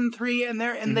 2003, and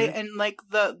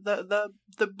the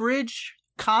bridge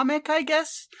comic, I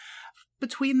guess,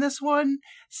 between this one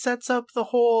sets up the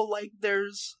whole like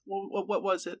there's what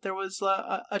was it? There was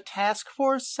a task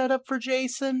force set up for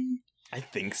Jason. I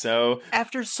think so.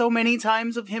 After so many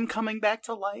times of him coming back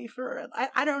to life, or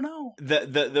I don't know.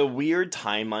 The weird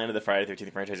timeline of the Friday the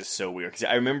 13th franchise is so weird. Because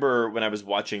I remember when I was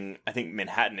watching, I think,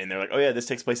 Manhattan, and they're like, oh yeah, this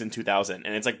takes place in 2000.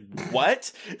 And it's like,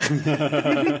 what?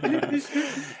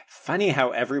 Funny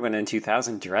how everyone in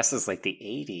 2000 dresses like the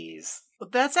 80s.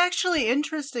 That's actually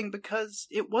interesting because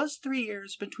it was 3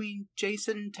 years between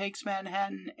Jason Takes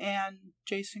Manhattan and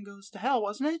Jason Goes to Hell,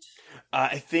 wasn't it?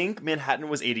 I think Manhattan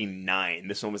was 89.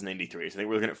 This one was 93. So I think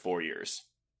we're looking at 4 years.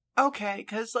 Okay,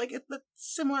 because like it's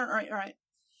similar. All right.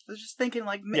 I was just thinking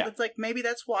it's like maybe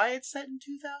that's why it's set in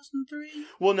 2003.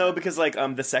 Well, no, because like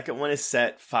the second one is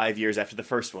set 5 years after the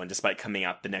first one, despite coming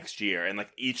out the next year, and like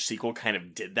each sequel kind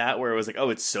of did that, where it was like, oh,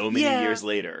 it's so many years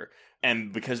later.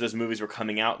 And because those movies were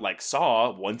coming out like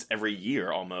Saw once every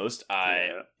year almost,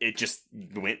 it just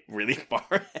went really far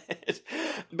ahead.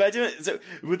 But so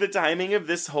with the timing of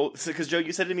this whole... Because Joe,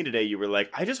 you said to me today, you were like,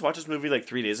 I just watched this movie like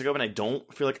 3 days ago and I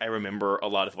don't feel like I remember a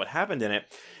lot of what happened in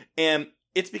it. And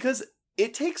it's because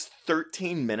It takes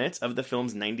 13 minutes of the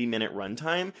film's 90-minute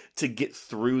runtime to get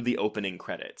through the opening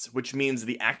credits, which means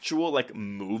the actual, like,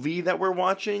 movie that we're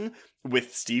watching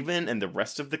with Steven and the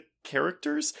rest of the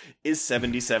characters is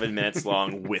 77 minutes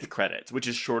long with credits, which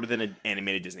is shorter than an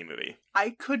animated Disney movie.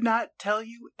 I could not tell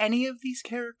you any of these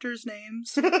characters'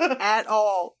 names at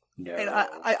all. No. And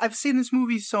I've seen this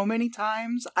movie so many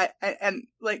times. I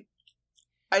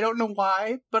don't know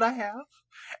why, but I have.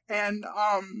 And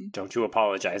Don't you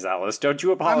apologize, Alice. Don't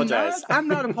you apologize. I'm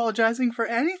not apologizing for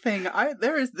anything.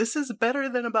 This is better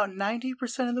than about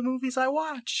 90% of the movies I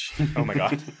watch. Oh my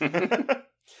god.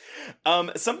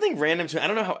 Something random to, I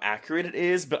don't know how accurate it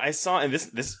is, but I saw, and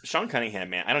this Sean Cunningham,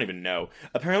 man, I don't even know.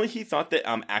 Apparently he thought that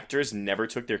actors never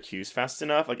took their cues fast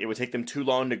enough. Like, it would take them too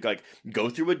long to, like, go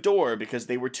through a door because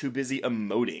they were too busy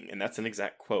emoting, and that's an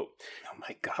exact quote. Oh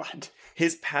my god.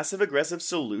 His passive-aggressive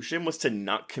solution was to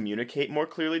not communicate more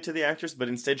clearly to the actors, but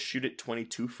instead shoot at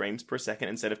 22 frames per second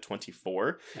instead of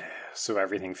 24. So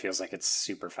everything feels like it's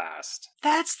super fast.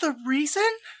 That's the reason?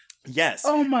 Yes.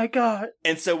 Oh my god.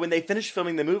 And so when they finished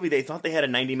filming the movie, they thought they had a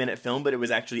 90-minute film, but it was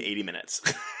actually 80 minutes.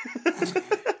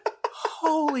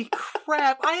 Holy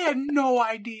crap, I had no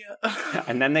idea.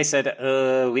 And then they said,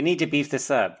 we need to beef this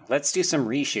up. Let's do some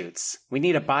reshoots. We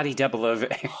need a body double of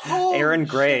Erin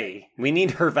Gray. We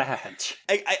need her vag.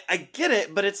 I get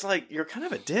it, but it's like, you're kind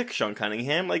of a dick, Sean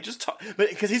Cunningham. Like, just talk. But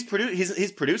because he's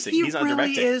producing, he's not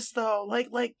directing. He really is, though.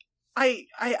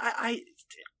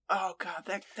 Oh god,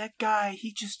 that guy,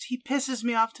 he pisses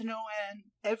me off to no end.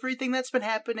 Everything that's been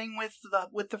happening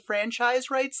with the franchise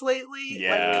rights lately,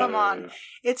 yeah. Like, come on.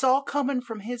 It's all coming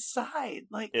from his side.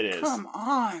 Like, it is. Come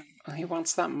on. He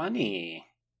wants that money.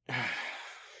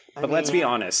 But let's be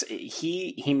honest,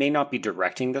 he may not be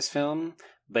directing this film,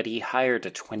 but he hired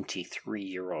a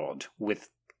 23-year-old with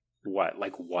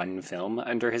one film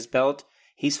under his belt.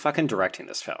 He's fucking directing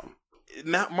this film.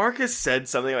 Marcus said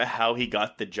something about how he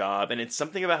got the job, and it's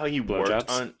something about how he worked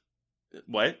on...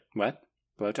 What? What?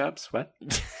 Blowjobs? What?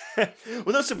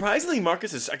 Well, no, surprisingly,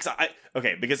 Marcus is...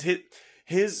 because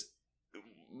his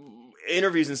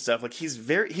interviews and stuff, like, he's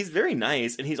very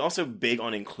nice, and he's also big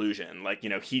on inclusion. Like, you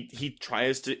know, he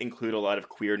tries to include a lot of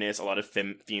queerness, a lot of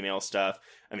female stuff.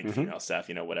 I mean, female stuff,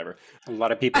 you know, whatever. A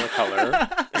lot of people of color.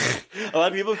 A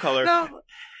lot of people of color. No.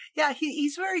 Yeah,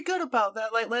 he's very good about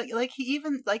that. Like he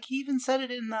even said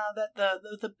it in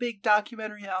the big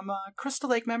documentary Crystal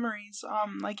Lake Memories.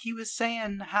 Like, he was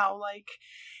saying how, like,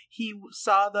 he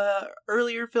saw the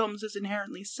earlier films as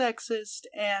inherently sexist,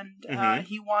 and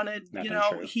he wanted,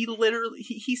 he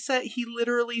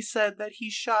literally said that he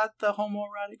shot the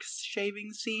homoerotic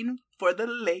shaving scene for the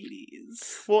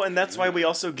ladies. Well, and that's why we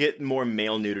also get more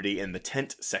male nudity in the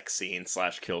tent sex scene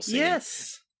 / kill scene.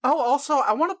 Yes. Oh, also,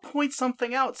 I want to point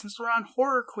something out since we're on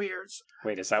horror queers.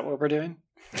 Wait, is that what we're doing?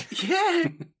 Yeah.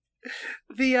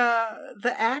 The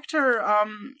actor,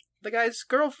 the guy's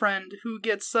girlfriend who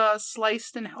gets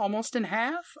sliced almost in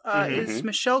half is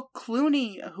Michelle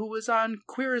Clooney, who was on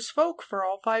Queer as Folk for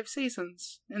all 5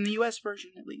 seasons, in the US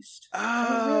version at least.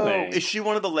 Oh, really? Is she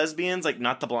one of the lesbians, like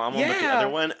not the blonde one, but the other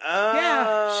one? Oh.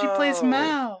 Yeah, she plays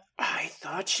Mal. I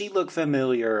thought she looked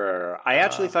familiar. I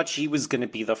actually thought she was going to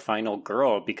be the final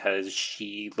girl because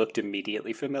she looked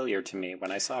immediately familiar to me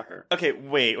when I saw her. Okay,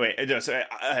 wait. No, so,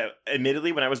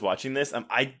 admittedly, when I was watching this,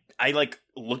 I like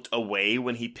looked away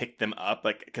when he picked them up,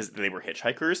 like, because they were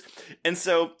hitchhikers. And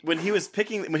so when he was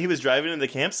driving to the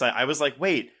campsite, I was like,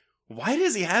 wait, why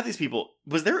does he have these people?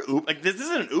 Was there Uber? Like, this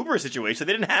isn't an Uber situation.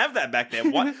 They didn't have that back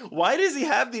then. Why does he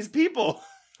have these people?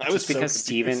 Just because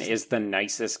Steven is the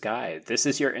nicest guy. This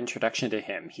is your introduction to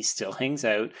him. He still hangs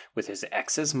out with his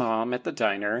ex's mom at the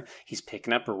diner. He's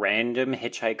picking up random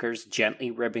hitchhikers, gently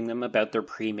ribbing them about their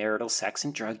premarital sex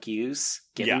and drug use,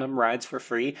 giving them rides for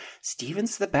free.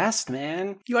 Steven's the best,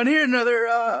 man. You want to hear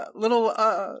another little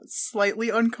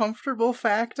slightly uncomfortable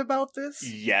fact about this?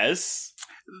 Yes.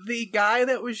 The guy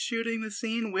that was shooting the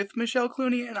scene with Michelle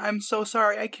Clooney, and I'm so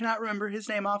sorry, I cannot remember his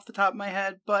name off the top of my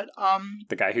head, but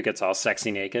the guy who gets all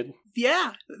sexy naked?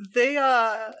 Yeah.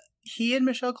 He and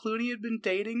Michelle Clooney had been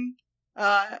dating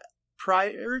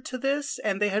prior to this,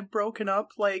 and they had broken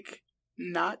up, like,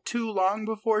 not too long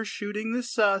before shooting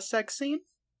this sex scene.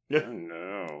 Oh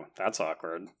no, that's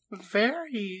awkward.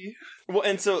 Very. Well,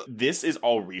 and so this is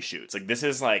all reshoots. Like, this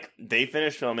is like, they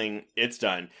finished filming, it's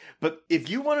done. But if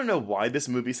you want to know why this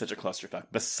movie is such a clusterfuck,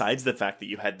 besides the fact that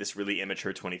you had this really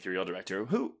immature 23-year-old director,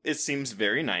 who seems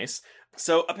very nice,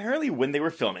 So apparently when they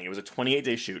were filming, it was a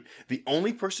 28-day shoot. The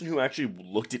only person who actually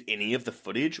looked at any of the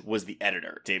footage was the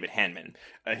editor, David Hanman.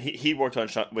 He worked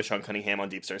with Sean Cunningham on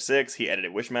Deep Star 6. He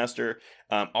edited Wishmaster.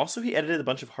 Also, he edited a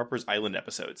bunch of Harper's Island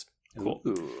episodes. Cool.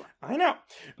 Ooh. I know.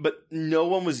 But no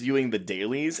one was viewing the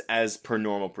dailies as per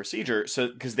normal procedure, so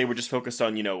because they were just focused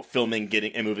on, filming,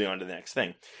 getting, and moving on to the next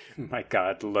thing. My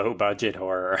God, low budget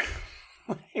horror.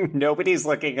 Nobody's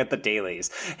looking at the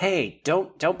dailies. Hey,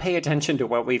 don't pay attention to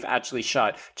what we've actually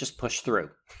shot. Just push through.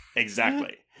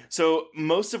 Exactly. So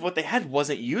most of what they had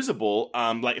wasn't usable.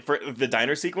 Like for the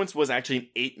diner sequence was actually an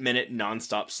 8-minute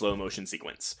nonstop slow motion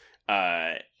sequence.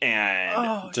 As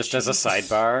a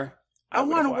sidebar, I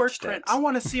want a work print. I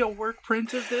want to see a work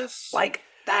print of this. Like,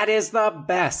 that is the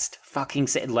best fucking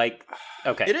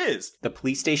okay. It is. The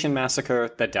police station massacre,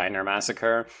 the diner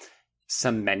massacre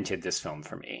cemented this film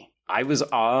for me. I was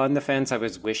on the fence. I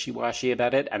was wishy-washy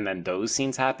about it. And then those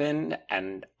scenes happened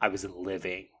and I was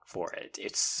living for it.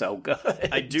 It's so good.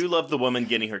 I do love the woman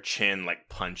getting her chin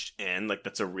punched in.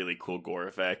 That's a really cool gore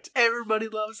effect. Everybody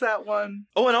loves that one.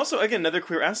 Oh, and also, again, another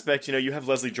queer aspect, you have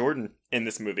Leslie Jordan in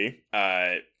this movie,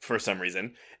 for some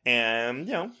reason. And,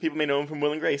 people may know him from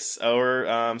Will and Grace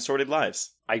or Sordid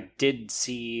Lives. I did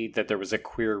see that there was a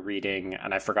queer reading,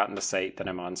 and I've forgotten the site that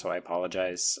I'm on, so I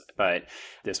apologize. But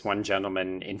this one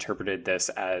gentleman interpreted this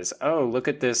as, oh, look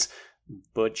at this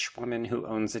butch woman who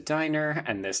owns a diner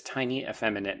and this tiny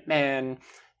effeminate man.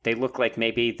 They look like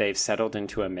maybe they've settled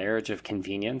into a marriage of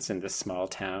convenience in this small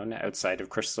town outside of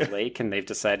Crystal Lake, and they've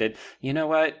decided, you know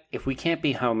what? If we can't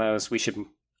be homos, we should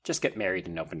just get married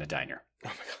and open a diner.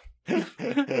 Oh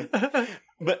my God.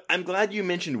 But I'm glad you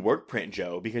mentioned work print,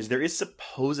 Joe, because there is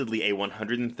supposedly a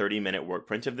 130-minute work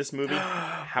print of this movie.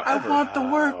 However, I want the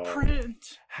work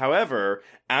print. However,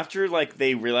 after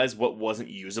they realized what wasn't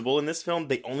usable in this film,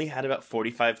 they only had about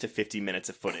 45 to 50 minutes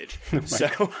of footage. So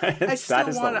I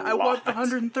still want it. I want the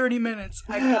 130 minutes.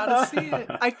 I gotta see it.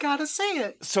 I gotta see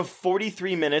it. So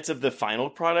 43 minutes of the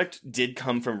final product did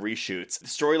come from reshoots. The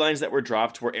storylines that were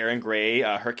dropped were Erin Gray,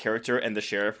 her character, and the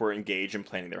sheriff were engaged in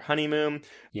planning their honeymoon.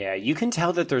 Yeah, you can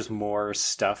tell that there's more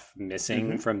stuff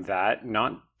missing from that,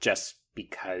 not just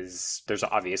because there's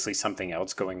obviously something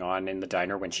else going on in the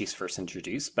diner when she's first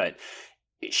introduced, but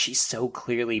she's so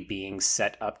clearly being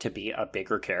set up to be a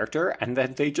bigger character, and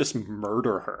then they just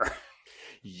murder her.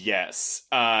 Yes.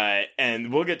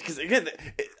 And we'll get, because again,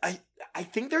 I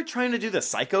think they're trying to do the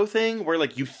Psycho thing where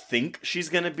you think she's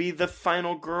going to be the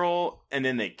final girl and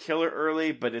then they kill her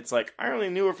early, but it's I only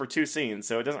knew her for 2 scenes,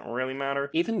 so it doesn't really matter.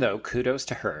 Even though, kudos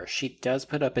to her, she does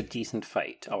put up a decent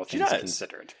fight, all things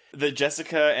considered. The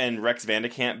Jessica and Rex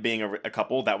Vandekamp being a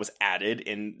couple, that was added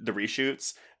in the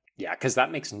reshoots. Yeah, because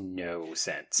that makes no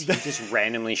sense. He just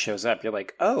randomly shows up. You're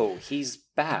like, oh, he's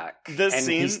back.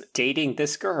 He's dating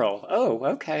this girl. Oh,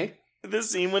 okay. The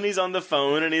scene when he's on the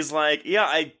phone and he's like, yeah,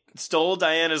 I stole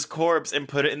Diana's corpse and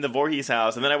put it in the Voorhees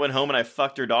house, and then I went home and I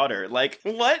fucked her daughter.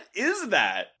 What is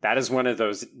that? That is one of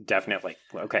those definitely,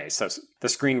 okay, so the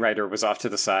screenwriter was off to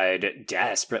the side,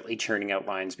 desperately churning out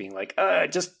lines, being like,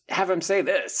 just have him say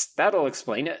this. That'll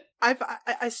explain it.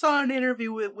 I saw an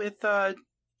interview with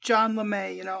John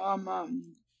LeMay,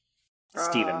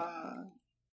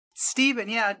 Steven,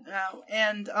 yeah.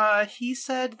 And he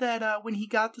said that when he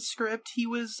got the script, he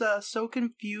was so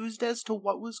confused as to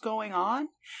what was going on.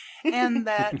 And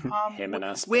that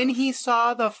when he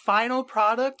saw the final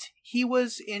product, he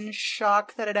was in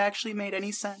shock that it actually made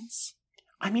any sense.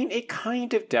 I mean, it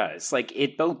kind of does.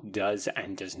 It both does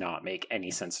and does not make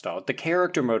any sense at all. The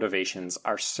character motivations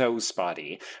are so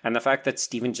spotty. And the fact that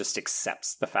Steven just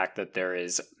accepts the fact that there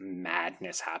is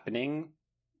madness happening,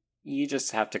 you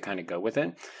just have to kind of go with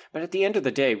it. But at the end of the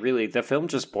day, really, the film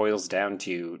just boils down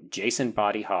to Jason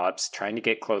body hops trying to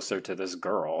get closer to this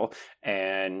girl,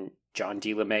 and John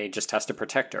D. LeMay just has to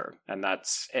protect her, and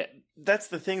that's it. That's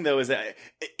the thing, though, is that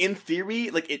in theory,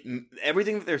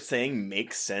 everything that they're saying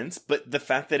makes sense, but the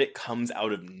fact that it comes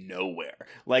out of nowhere.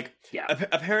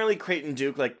 Apparently Creighton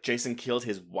Duke, Jason killed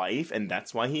his wife, and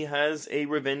that's why he has a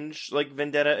revenge,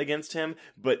 vendetta against him,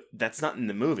 but that's not in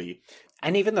the movie.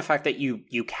 And even the fact that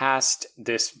you cast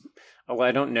this, well,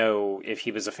 I don't know if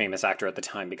he was a famous actor at the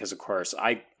time, because of course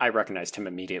I recognized him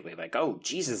immediately, oh,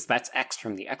 Jesus, that's X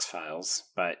from the X-Files.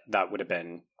 But that would have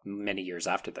been many years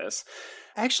after this.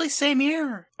 Actually, same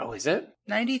year. Oh, is it?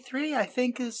 93, I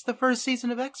think, is the first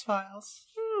season of X-Files.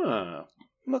 Oh,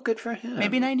 well, good for him.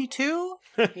 Maybe 92?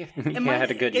 He had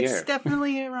a good year. It's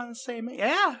definitely around the same,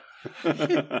 yeah.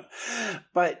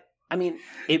 But I mean,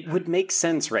 it would make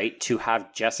sense, right, to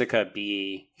have Jessica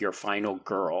be your final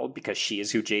girl because she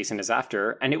is who Jason is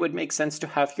after, and it would make sense to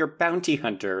have your bounty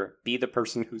hunter be the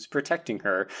person who's protecting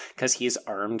her because he is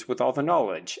armed with all the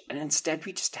knowledge. And instead,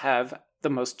 we just have the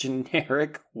most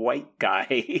generic white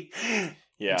guy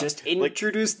just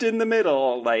introduced in the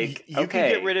middle. Like, you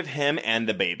can get rid of him and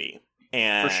the baby.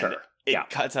 And for sure. It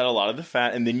cuts out a lot of the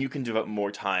fat, and then you can devote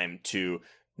more time to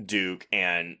Duke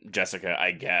and Jessica,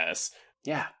 I guess.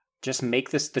 Yeah. Just make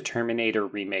this the Terminator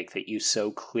remake that you so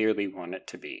clearly want it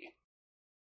to be.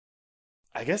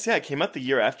 I guess, it came out the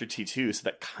year after T2, so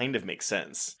that kind of makes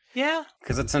sense. Yeah.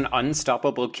 Because it's an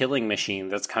unstoppable killing machine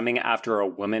that's coming after a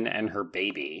woman and her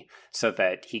baby so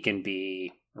that he can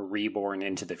be reborn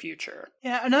into the future.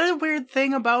 Yeah, another weird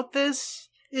thing about this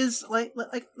is, like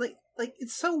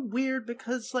it's so weird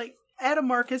because, like, Adam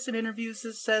Marcus in interviews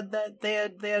has said that they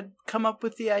had come up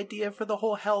with the idea for the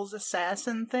whole Hell's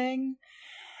Assassin thing.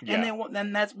 Yeah. And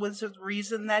then that was the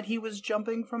reason that he was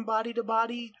jumping from body to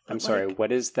body. I'm sorry,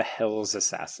 what is the Hell's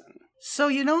Assassin? So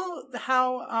you know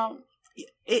how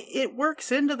it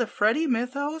works into the Freddy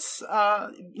mythos.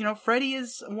 Freddy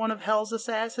is one of Hell's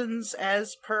assassins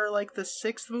as per like the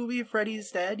 6th movie,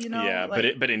 Freddy's Dead. Yeah,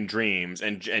 like, but in dreams,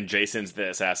 and Jason's the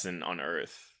assassin on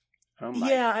Earth. Oh my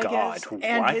God!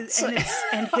 I guess.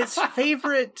 And his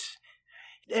favorite.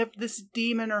 If this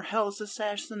demon or Hell's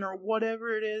Assassin or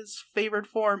whatever it is, favorite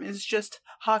form is just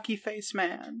Hockey Face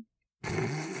Man.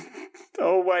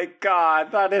 Oh my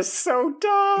God, that is so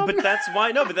dumb. But that's why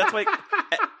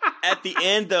at the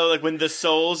end though, like when the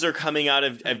souls are coming out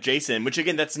of Jason, which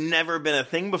again, that's never been a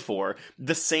thing before.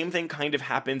 The same thing kind of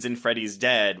happens in Freddy's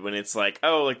Dead when it's like,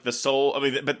 oh, like the soul. I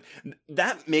mean, but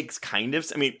that makes kind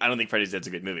of, I mean, I don't think Freddy's Dead's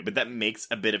a good movie, but that makes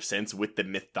a bit of sense with the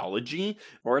mythology.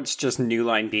 Or it's just New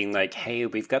Line being like, hey,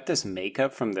 we've got this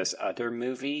makeup from this other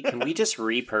movie. Can we just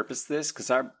repurpose this? Because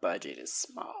our budget is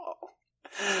small.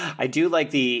 I do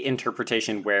like the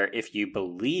interpretation where if you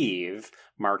believe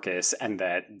Marcus and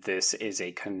that this is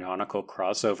a canonical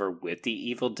crossover with the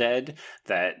Evil Dead,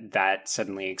 that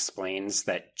suddenly explains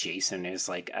that Jason is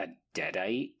like a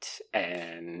Deadite,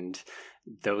 and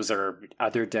those are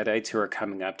other Deadites who are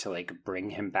coming up to like bring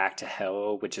him back to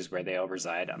hell, which is where they all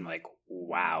reside. I'm like,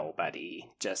 wow, buddy.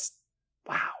 Just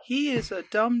wow. He is a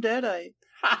dumb Deadite.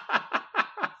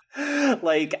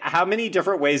 Like, how many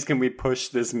different ways can we push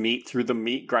this meat through the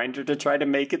meat grinder to try to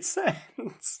make it sense?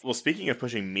 Well, speaking of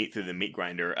pushing meat through the meat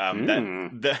grinder,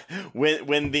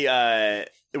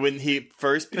 when he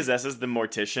first possesses the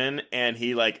mortician and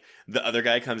he like the other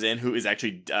guy comes in who is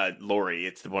actually Laurie,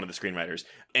 it's one of the screenwriters,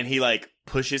 and he like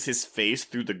pushes his face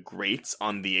through the grates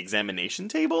on the examination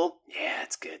table. Yeah,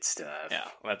 it's good stuff. Yeah,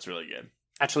 that's really good.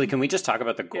 Actually, can we just talk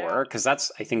about the gore? Because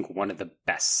that's, I think, one of the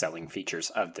best-selling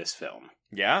features of this film.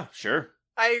 Yeah, sure.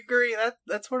 I agree.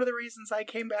 That's one of the reasons I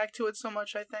came back to it so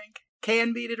much, I think.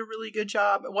 Canby did a really good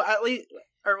job. Well, at least,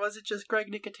 or was it just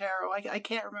Greg Nicotero? I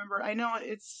can't remember. I know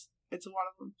it's one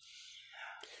of them.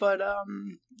 But,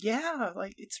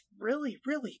 like, it's really,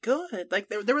 really good. Like,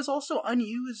 there was also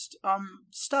unused,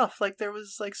 stuff. Like, there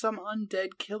was, like, some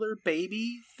undead killer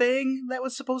baby thing that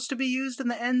was supposed to be used in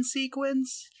the end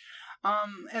sequence.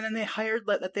 And then they hired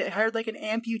like an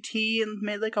amputee and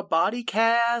made like a body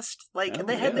cast. Like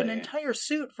they had an entire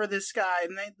suit for this guy,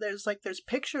 and there's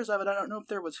pictures of it. I don't know if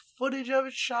there was footage of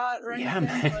it shot or anything. Yeah,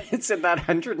 man, but it's in that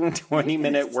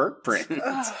 120-minute work print.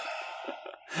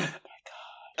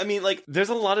 I mean, like, there's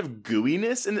a lot of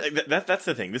gooiness, and that's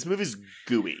the thing. This movie's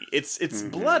gooey. It's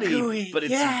bloody, gooey, but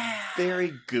it's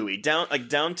very gooey.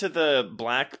 Down to the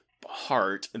black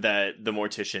heart that the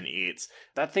mortician eats.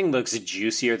 That thing looks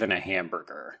juicier than a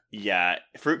hamburger. Yeah,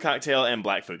 fruit cocktail and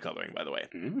black food coloring, by the way.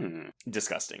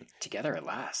 Disgusting. Together at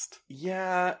last.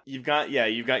 Yeah, you've got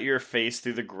your face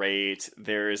through the grate.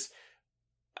 There's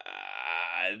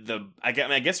I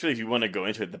guess really if you want to go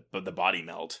into it, the body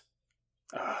melt.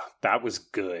 That was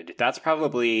good. That's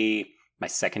probably my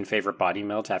second favorite body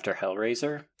melt after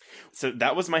Hellraiser. So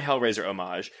that was my Hellraiser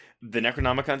homage. The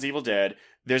Necronomicon's Evil Dead.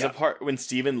 There's a part when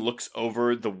Steven looks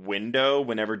over the window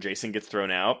whenever Jason gets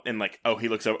thrown out, and like, he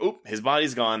looks over, his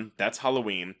body's gone. That's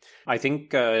Halloween. I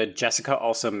think Jessica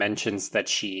also mentions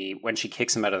that when she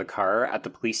kicks him out of the car at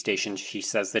the police station, she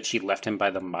says that she left him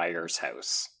by the Myers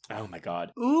house. Oh my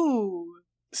God. Ooh.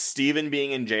 Steven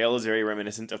being in jail is very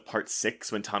reminiscent of part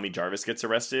 6 when Tommy Jarvis gets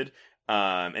arrested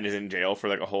and is in jail for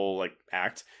like a whole like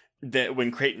act. That when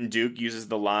Creighton Duke uses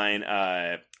the line,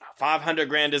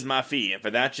 $500,000 is my fee, and for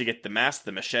that you get the mask,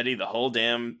 the machete, the whole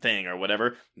damn thing, or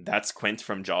whatever. That's Quint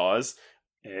from Jaws.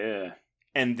 Yeah.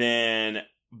 And then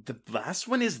the last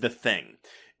one is The Thing,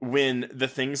 when the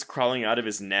thing's crawling out of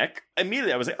his neck,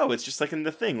 immediately I was like, oh, it's just like in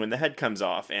The Thing when the head comes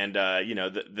off and,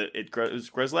 it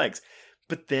grows legs.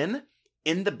 But then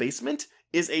in the basement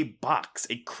is a box,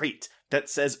 a crate that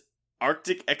says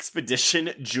Arctic Expedition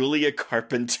Julia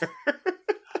Carpenter.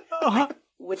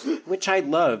 Which I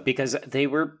love, because they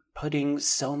were putting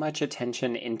so much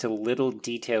attention into little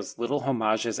details, little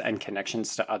homages and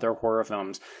connections to other horror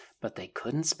films, but they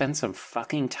couldn't spend some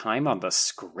fucking time on the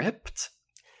script?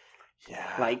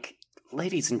 Yeah. Like,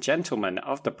 ladies and gentlemen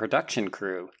of the production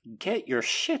crew, get your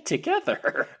shit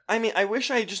together. I mean, I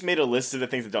wish I just made a list of the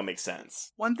things that don't make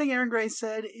sense. One thing Erin Gray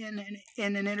said in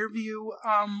an interview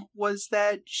was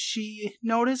that she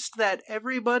noticed that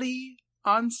everybody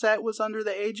on set was under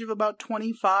the age of about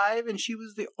 25, and she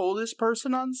was the oldest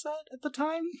person on set at the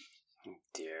time. Oh,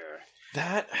 dear.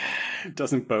 That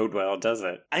doesn't bode well, does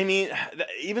it? I mean,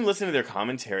 even listening to their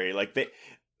commentary, like,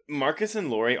 Marcus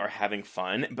and Laurie are having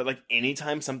fun, but, like,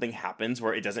 anytime something happens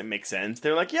where it doesn't make sense,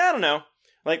 they're like, yeah, I don't know.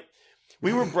 Like,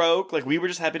 we were broke, like, we were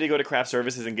just happy to go to craft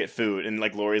services and get food, and,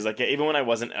 like, Laurie's like, yeah, even when I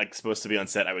wasn't, like, supposed to be on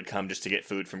set, I would come just to get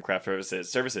food from craft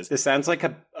services. This sounds like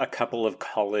a couple of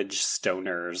college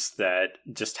stoners that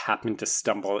just happened to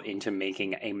stumble into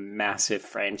making a massive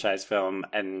franchise film,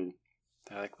 and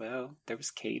they're like, well, there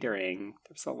was catering,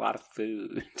 there was a lot of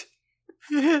food.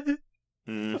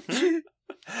 Mm-hmm.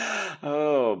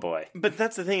 Oh boy. But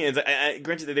that's the thing is,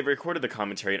 granted that they've recorded the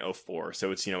commentary in 2004, so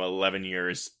it's 11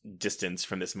 years distance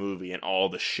from this movie and all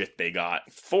the shit they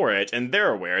got for it, and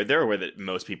they're aware that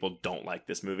most people don't like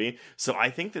this movie. So I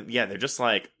think that they're just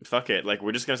like, fuck it, like,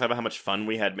 we're just gonna talk about how much fun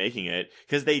we had making it,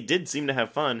 because they did seem to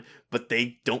have fun, but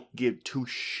they don't give two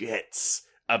shits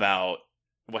about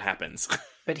what happens.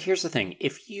 But here's the thing: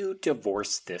 if you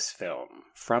divorce this film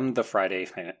from the Friday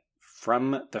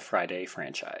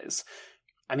franchise,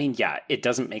 I mean, yeah, it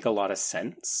doesn't make a lot of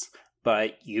sense,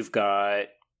 but you've got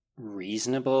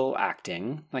reasonable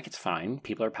acting, like, it's fine,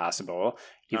 people are passable,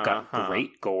 you've got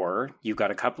great gore, you've got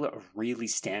a couple of really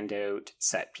standout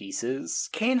set pieces.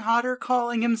 Kane Hodder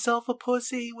calling himself a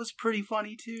pussy was pretty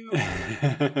funny too.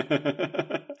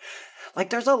 Like,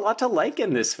 there's a lot to like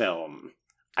in this film.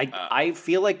 I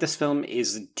feel like this film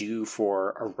is due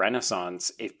for a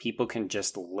renaissance if people can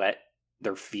just let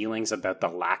their feelings about the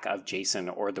lack of Jason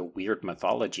or the weird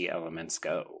mythology elements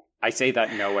go. I say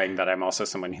that knowing that I'm also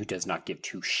someone who does not give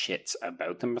two shits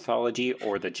about the mythology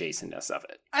or the Jasonness of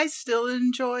it. I still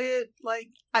enjoy it. Like,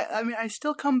 I mean, I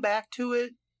still come back to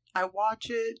it. I watch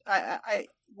it. I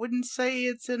wouldn't say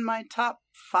it's in my top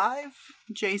 5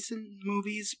 Jason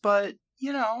movies, but,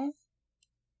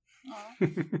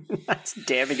 That's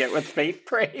damning it with faint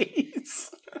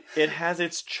praise. It has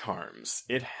its charms.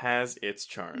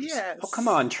 Yes. Oh, come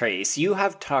on, Trace. You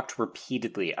have talked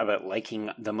repeatedly about liking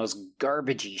the most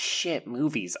garbagey shit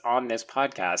movies on this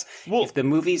podcast. Well, if the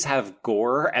movies have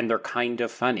gore and they're kind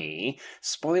of funny,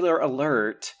 spoiler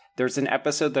alert, there's an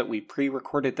episode that we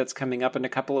pre-recorded that's coming up in a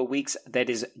couple of weeks that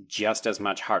is just as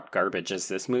much hot garbage as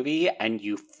this movie, and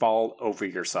you fall over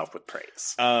yourself with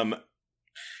praise.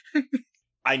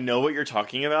 I know what you're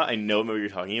talking about.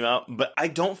 But I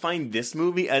don't find this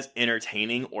movie as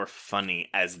entertaining or funny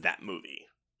as that movie.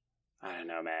 I don't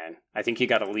know, man. I think you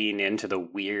gotta lean into the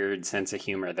weird sense of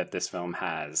humor that this film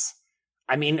has.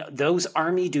 I mean, those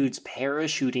army dudes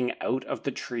parachuting out of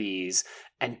the trees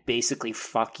and basically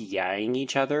fuck-yeahing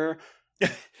each other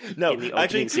no, in the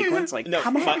opening sequence. Like, no,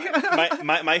 come on.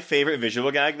 My favorite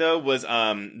visual gag, though, was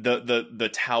the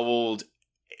toweled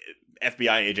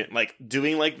FBI agent, like,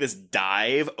 doing, like, this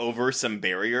dive over some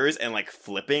barriers and, like,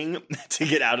 flipping to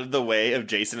get out of the way of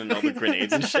Jason and all the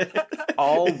grenades and shit.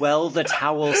 All well, the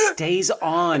towel stays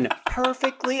on.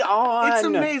 Perfectly on. It's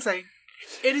amazing.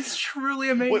 It is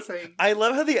truly amazing. I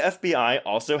love how the FBI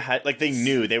also had, like, they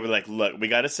knew, they were like, look, we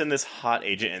gotta send this hot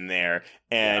agent in there,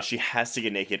 and she has to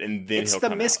get naked, and then it's he'll the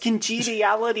come out.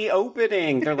 miscongeniality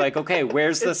opening. They're like, okay,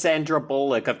 where's the Sandra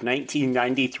Bullock of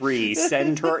 1993?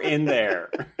 Send her in there.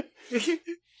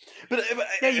 But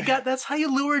that's how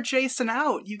you lure Jason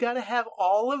out. You got to have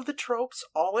all of the tropes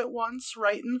all at once,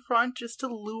 right in front, just to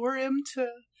lure him to.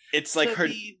 It's like her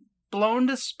be blown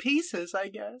to pieces, I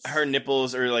guess. Her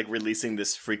nipples are like releasing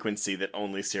this frequency that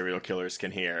only serial killers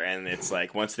can hear, and it's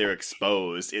like once they're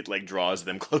exposed, it like draws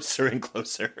them closer and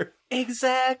closer.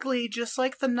 Exactly, just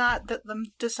like them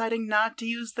deciding not to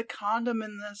use the condom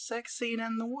in the sex scene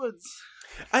in the woods.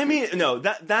 I mean, no,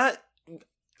 that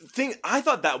thing, I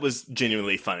thought that was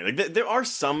genuinely funny. Like, there are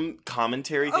some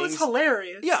commentary things. Oh, it's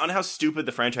hilarious. Yeah, on how stupid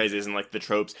the franchise is and, like, the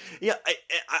tropes. Yeah,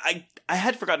 I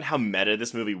had forgotten how meta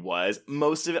this movie was.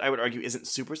 Most of it, I would argue, isn't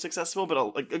super successful, but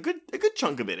a good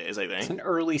chunk of it is, I think. It's an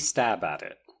early stab at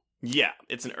it. Yeah,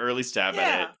 it's an early stab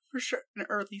at it. for sure an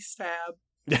early stab.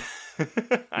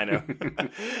 I know.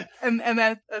 And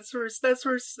that's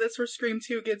where Scream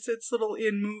 2 gets its little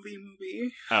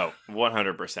movie. Oh,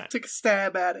 100%. Took a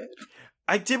stab at it.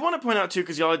 I did want to point out too,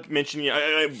 because y'all had mentioned,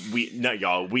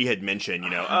 we had mentioned,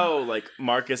 oh, like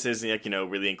Marcus is like,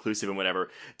 really inclusive and whatever.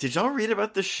 Did y'all read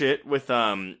about the shit with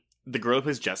the girl who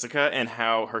plays Jessica and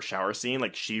how her shower scene,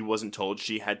 like she wasn't told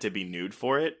she had to be nude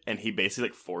for it, and he basically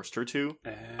like forced her to?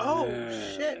 Oh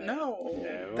shit! No.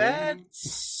 That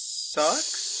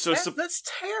sucks. So that's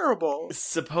terrible.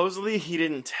 Supposedly he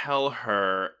didn't tell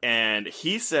her, and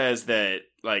he says that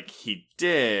like he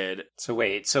did. So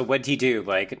wait, so what'd he do?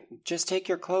 Like, just take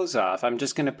your clothes off. I'm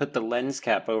just gonna put the lens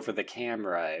cap over the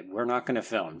camera. We're not gonna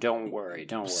film. Don't worry.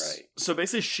 So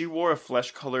basically she wore a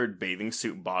flesh-colored bathing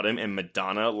suit bottom and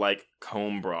Madonna-like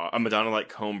comb bra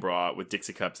with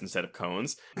Dixie cups instead of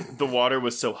cones. The water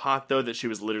was so hot though that she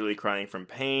was literally crying from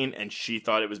pain, and she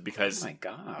thought it was because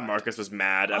Marcus was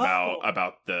mad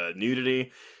about the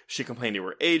nudity. She complained to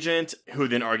her agent, who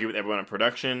then argued with everyone on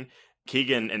production.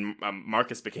 Keegan and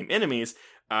Marcus became enemies.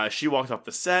 She walked off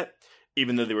the set,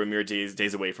 even though they were mere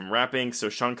days away from wrapping. So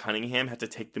Sean Cunningham had to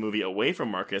take the movie away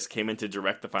from Marcus, came in to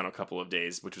direct the final couple of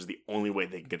days, which was the only way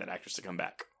they could get that actress to come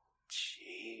back.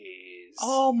 Jeez.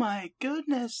 Oh my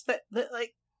goodness! That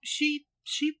like she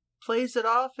plays it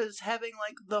off as having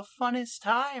like the funnest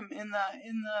time in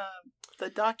the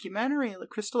documentary, the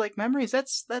Crystal Lake Memories.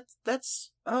 That's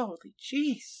holy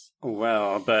jeez.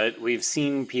 Well, but we've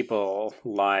seen people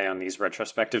lie on these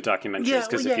retrospective documentaries,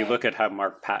 because if you look at how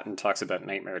Mark Patton talks about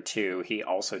Nightmare 2, he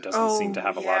also doesn't seem to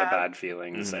have a lot of bad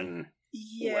feelings, and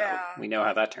we know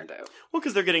how that turned out. Well,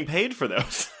 because they're getting paid for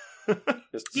those.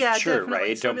 Yeah, true, definitely.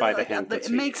 right? So don't buy the like, hand that's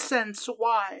it makes sense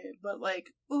why, but like,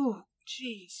 ooh,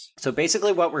 jeez. So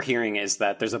basically what we're hearing is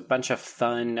that there's a bunch of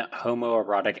fun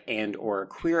homoerotic and or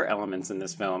queer elements in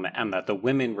this film, and that the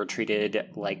women were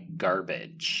treated like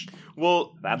garbage.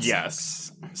 Well, that's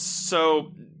yes.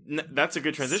 So that's a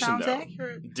good transition, Sounds though.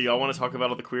 accurate. Do y'all want to talk about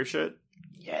all the queer shit?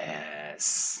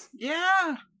 Yes.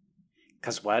 Yeah.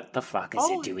 Because what the fuck is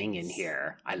it doing in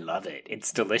here? I love it.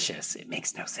 It's delicious. It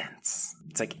makes no sense.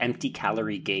 It's like empty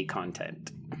calorie gay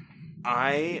content.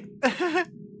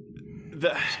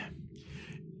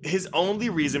 His only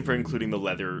reason for including the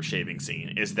leather shaving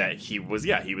scene is that he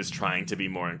was trying to be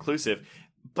more inclusive,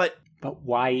 but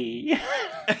why?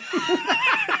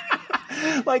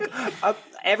 Like,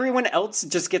 everyone else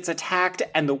just gets attacked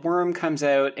and the worm comes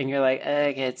out and you're like,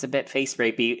 okay, it's a bit face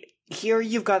rapey. Here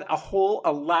you've got a whole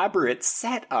elaborate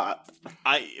setup.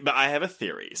 But I have a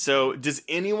theory. So does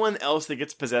anyone else that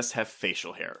gets possessed have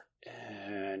facial hair?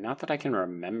 Not that I can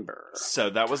remember. So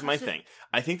that was my thing.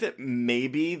 I think that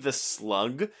maybe the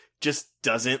slug just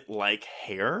doesn't like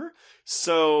hair.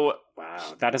 So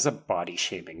wow, that is a body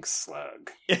shaming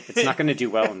slug. It's not going to do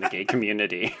well in the gay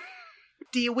community.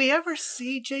 Do we ever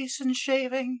see Jason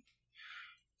shaving?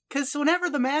 Because whenever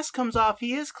the mask comes off,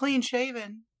 he is clean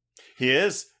shaven. He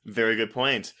is. Very good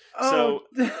point. Oh.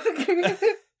 So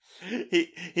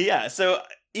so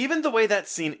even the way that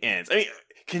scene ends, I mean,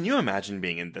 can you imagine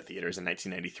being in the theaters in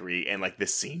 1993 and like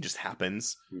this scene just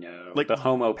happens? No, like the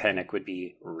homo panic would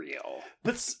be real.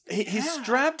 But he's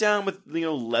strapped down with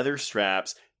leather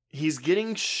straps. He's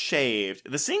getting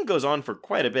shaved. The scene goes on for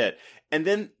quite a bit. And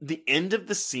then the end of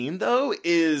the scene, though,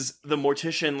 is the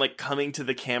mortician, like, coming to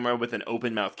the camera with an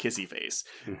open mouth kissy face.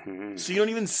 Mm-hmm. So you don't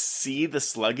even see the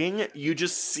slugging. You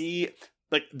just see,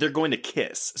 like, they're going to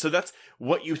kiss. So that's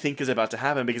what you think is about to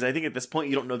happen, because I think at this point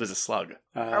you don't know there's a slug.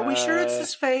 Are we sure it's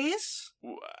his face?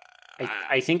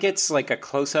 I think it's like a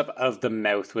close-up of the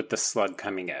mouth with the slug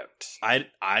coming out. I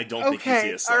don't think you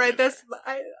see a slug. All right, that's...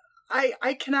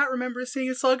 I cannot remember seeing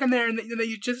a slug in there, and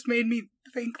you just made me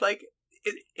think, like,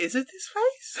 is it this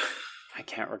face? I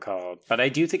can't recall. But I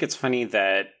do think it's funny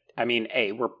that, I mean,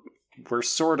 we're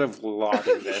sort of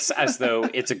lauding this as though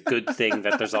it's a good thing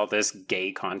that there's all this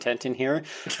gay content in here.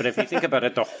 But if you think about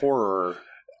it, the horror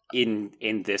in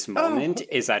this moment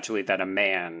is actually that a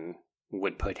man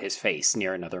would put his face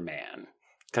near another man.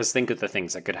 Because think of the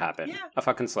things that could happen. Yeah. A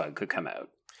fucking slug could come out.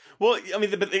 Well, I mean,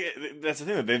 but that's the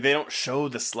thing. They don't show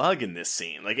the slug in this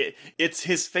scene. Like, it's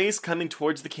his face coming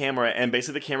towards the camera, and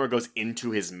basically the camera goes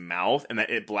into his mouth, and that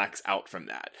it blacks out from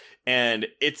that. And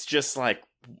it's just like,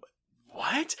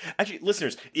 what? Actually,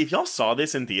 listeners, if y'all saw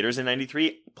this in theaters in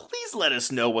 93, please let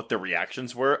us know what the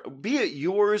reactions were, be it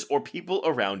yours or people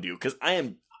around you, because I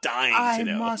am dying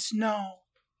to know. I must know.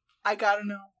 I gotta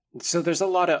know. So there's a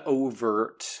lot of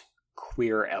overt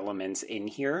queer elements in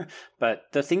here, but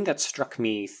the thing that struck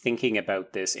me thinking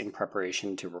about this in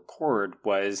preparation to record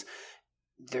was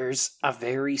there's a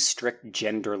very strict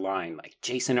gender line. Like,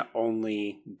 Jason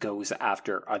only goes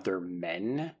after other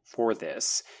men for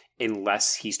this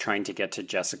unless he's trying to get to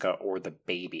Jessica or the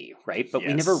baby, right? But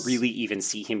we never really even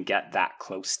see him get that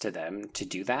close to them to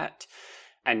do that.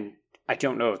 And I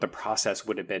don't know if the process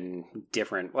would have been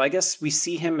different. Well, I guess we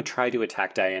see him try to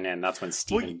attack Diana, and that's when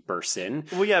Steven bursts in.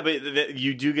 Well, yeah, but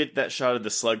you do get that shot of the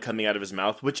slug coming out of his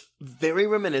mouth, which very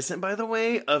reminiscent, by the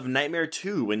way, of Nightmare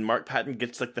 2, when Mark Patton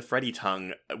gets like the Freddy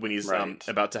tongue when he's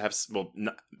about to have,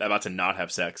 about to not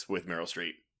have sex with Meryl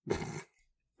Streep.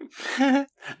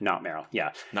 Not Meryl,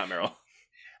 yeah. Not Meryl.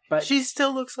 But she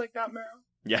still looks like not Meryl.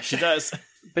 Yeah, she does.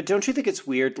 But don't you think it's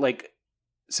weird? Like,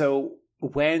 so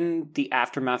when the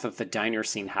aftermath of the diner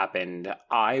scene happened,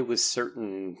 I was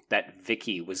certain that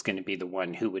Vicky was going to be the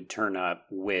one who would turn up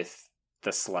with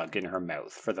the slug in her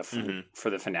mouth for the for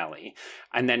the finale.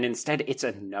 And then instead, it's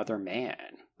another man.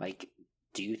 Like,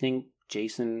 do you think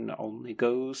Jason only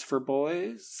goes for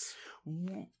boys?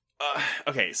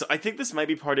 Okay, so I think this might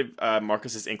be part of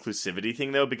Marcus's inclusivity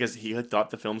thing, though, because he had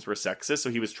thought the films were sexist, so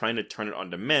he was trying to turn it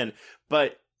on to men.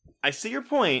 But I see your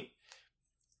point.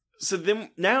 So then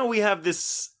now we have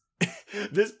this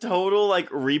this total like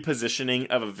repositioning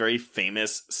of a very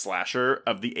famous slasher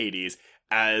of the 80s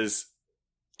as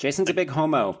Jason's a big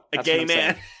homo. A gay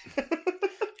man.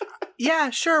 Yeah,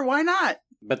 sure, why not?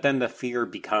 But then the fear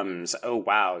becomes, oh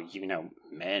wow,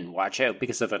 men, watch out,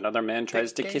 because if another man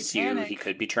tries to kiss you, he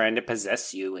could be trying to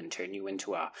possess you and turn you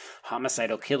into a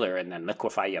homicidal killer and then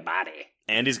liquefy your body.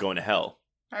 And he's going to hell.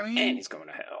 I mean, and he's going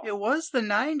to hell. It was the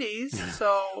 90s,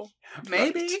 so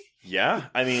maybe. Right. Yeah,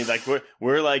 I mean, like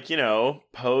we're like,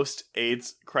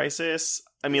 post-AIDS crisis.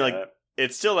 I mean, like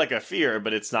it's still like a fear,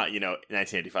 but it's not,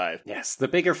 1985. Yes, the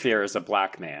bigger fear is a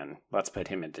black man. Let's put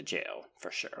him into jail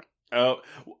for sure. Oh,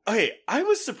 okay. I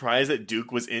was surprised that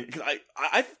Duke was in, because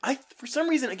I for some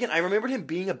reason, again, I remembered him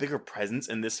being a bigger presence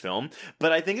in this film,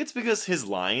 but I think it's because his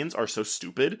lines are so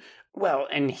stupid. Well,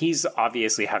 and he's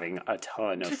obviously having a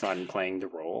ton of fun playing the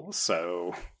role,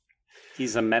 so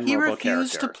he's a memorable character. He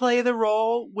refused to play the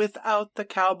role without the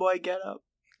cowboy getup,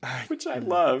 which I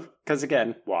love. Because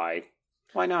again, why?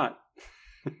 Why not?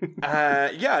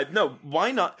 Yeah, no,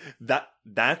 why not?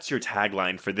 That's your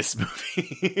tagline for this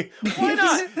movie. Why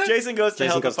not? Jason goes to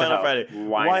hell the final Friday.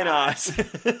 Why not?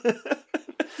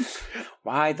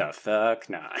 Why the fuck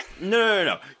not?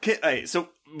 No. So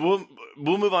we'll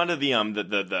move on to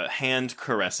the hand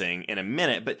caressing in a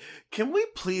minute, but can we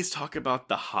please talk about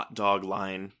the hot dog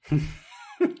line?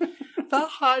 The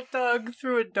hot dog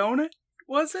through a donut?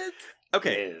 Was it?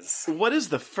 Okay, what is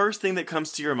the first thing that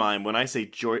comes to your mind when I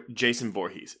say Jason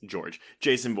Voorhees?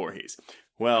 Jason Voorhees.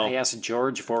 Well, yes,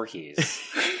 George Voorhees,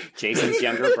 Jason's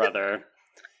younger brother.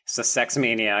 He's a sex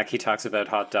maniac. He talks about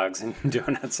hot dogs and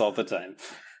donuts all the time.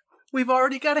 We've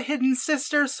already got a hidden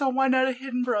sister, so why not a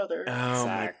hidden brother? Oh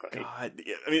exactly. My God.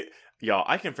 I mean, y'all,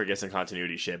 I can forget some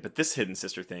continuity shit, but this hidden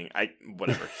sister thing,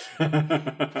 whatever.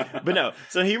 But no,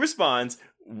 so he responds,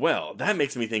 well, that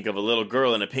makes me think of a little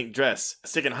girl in a pink dress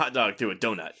sticking a hot dog through a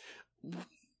donut.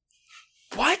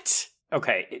 What?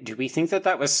 Okay, do we think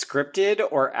that was scripted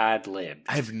or ad-libbed?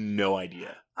 I have no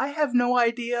idea. I have no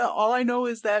idea. All I know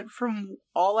is that from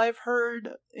all I've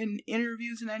heard in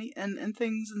interviews and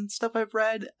things and stuff I've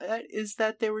read, is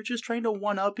that they were just trying to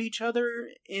one-up each other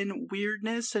in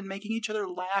weirdness and making each other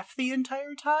laugh the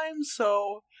entire time.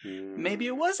 So maybe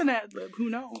it was an ad-lib. Who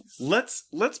knows?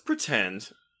 Let's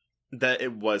pretend that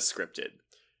it was scripted.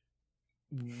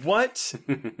 What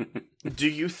do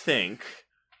you think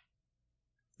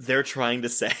they're trying to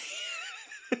say?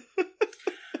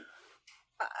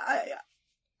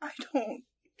 I don't.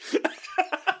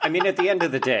 I mean, at the end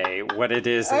of the day, what it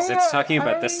is it's talking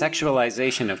about the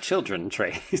sexualization of children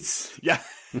traits. Yeah.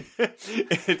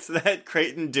 It's that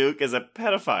Creighton Duke is a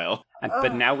pedophile.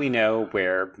 But now we know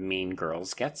where Mean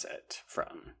Girls gets it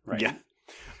from, right? Yeah.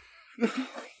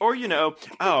 Or,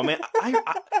 oh man,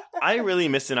 I really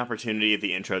missed an opportunity at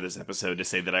the intro of this episode to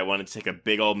say that I wanted to take a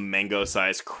big old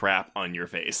mango-sized crap on your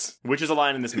face, which is a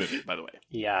line in this movie, by the way.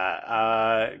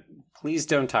 Yeah, please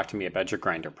don't talk to me about your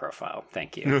Grindr profile.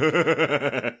 Thank you.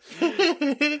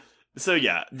 So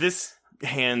yeah, this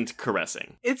hand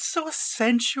caressing. It's so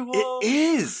sensual. It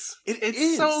is.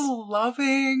 It's so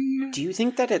loving. Do you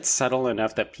think that it's subtle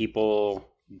enough that people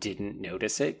didn't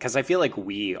notice it? Because I feel like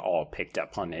we all picked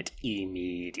up on it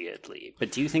immediately.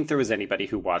 But do you think there was anybody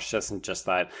who watched us and just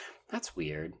thought, that's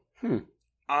weird?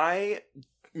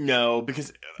 No,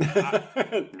 because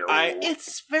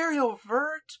it's very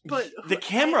overt, but the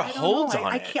camera holds on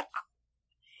it. I can't.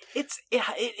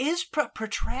 It is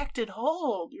protracted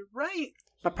hold. You're right.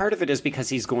 But part of it is because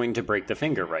he's going to break the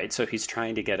finger, right? So he's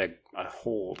trying to get a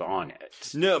hold on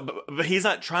it. No, but he's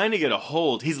not trying to get a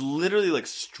hold. He's literally like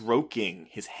stroking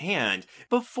his hand.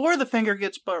 Before the finger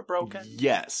gets broken.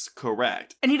 Yes,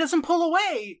 correct. And he doesn't pull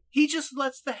away. He just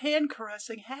lets the hand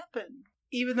caressing happen.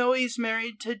 Even though he's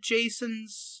married to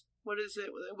Jason's, what is it?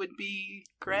 It would be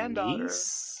granddaughter.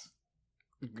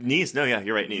 Niece. No, yeah,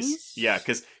 you're right, niece. Yeah,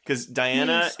 because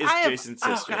Diana is Jason's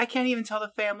sister. I can't even tell the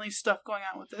family stuff going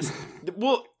on with this.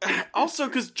 Well, also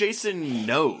because Jason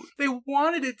knows. They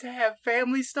wanted it to have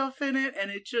family stuff in it,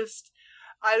 and it just...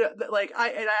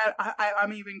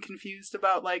 I'm even confused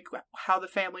about like how the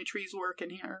family trees work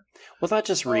in here. Well, that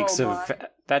just reeks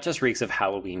of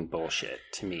Halloween bullshit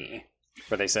to me.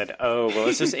 Where they said, "Oh, well,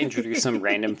 let's just introduce some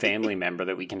random family member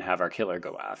that we can have our killer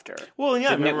go after." Well, yeah,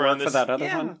 didn't it remember work on this, for that other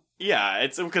one? Yeah,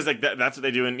 it's because like that's what they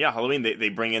do in Halloween. They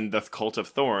bring in the cult of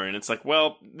Thorn. It's like,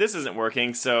 well, this isn't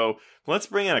working, so let's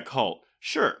bring in a cult.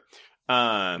 Sure,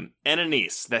 and a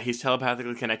niece that he's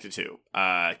telepathically connected to.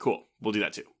 Cool, we'll do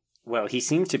that too. Well, he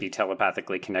seems to be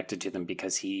telepathically connected to them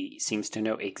because he seems to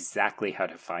know exactly how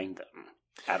to find them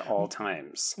at all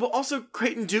times. Well, also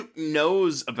Creighton Duke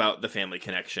knows about the family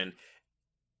connection.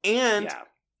 And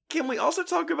can we also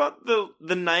talk about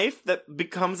the knife that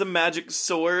becomes a magic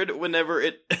sword whenever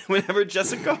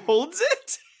Jessica holds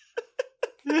it?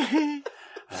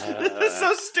 This is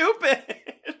so stupid.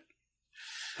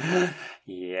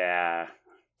 Yeah.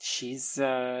 She's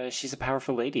a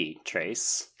powerful lady,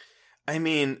 Trace. I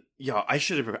mean, I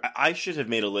should have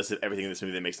made a list of everything in this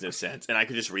movie that makes no sense, and I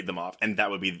could just read them off, and that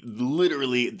would be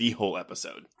literally the whole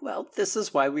episode. Well, this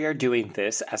is why we are doing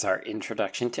this as our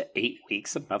introduction to 8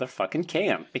 weeks of motherfucking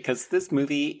camp, because this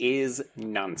movie is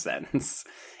nonsense.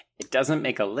 It doesn't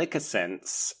make a lick of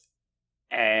sense,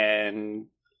 and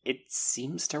it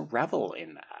seems to revel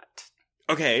in that.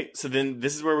 Okay, so then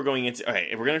this is where we're going into... Okay,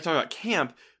 if we're going to talk about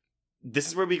camp... This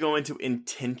is where we go into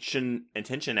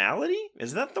intentionality?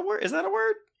 Is that the word? Is that a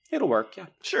word? It'll work, yeah.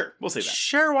 Sure, we'll say that.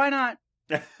 Sure, why not?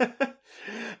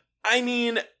 I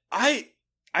mean, I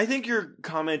think your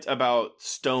comment about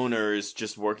stoners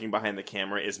just working behind the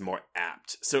camera is more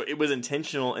apt. So it was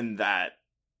intentional in that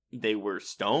they were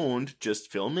stoned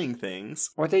just filming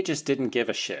things. Or they just didn't give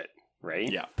a shit, right?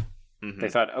 Yeah. Mm-hmm. They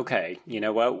thought, okay, you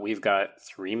know what? We've got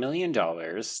 $3 million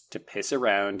to piss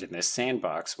around in this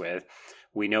sandbox with.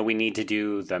 We know we need to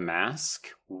do the mask.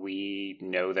 We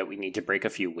know that we need to break a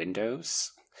few windows.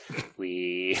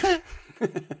 We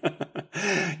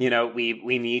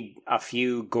need a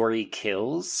few gory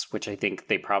kills, which I think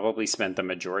they probably spent the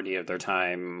majority of their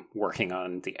time working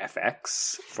on the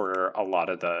FX for a lot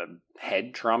of the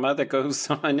head trauma that goes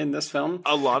on in this film.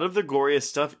 A lot of the goriest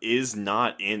stuff is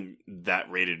not in that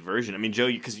rated version. I mean, Joe,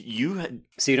 because you had...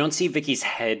 So you don't see Vicky's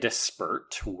head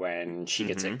spurt when she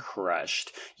gets it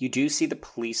crushed. You do see the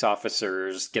police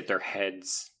officers get their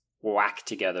heads whacked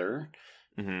together.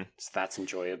 Mm-hmm. So that's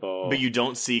enjoyable. But you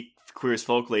don't see Queer as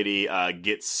Folk Lady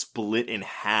get split in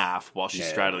half while she's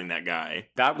straddling that guy.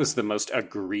 That was the most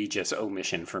egregious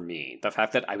omission for me. The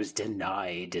fact that I was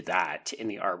denied that in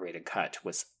the R-rated cut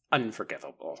was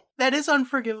unforgivable. That is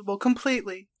unforgivable,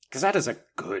 completely. Because that is a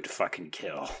good fucking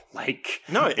kill. Like,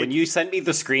 when you sent me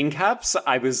the screen caps,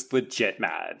 I was legit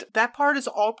mad. That part is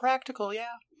all practical,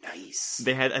 yeah. Nice.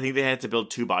 I think they had to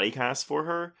build 2 body casts for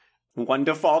her. One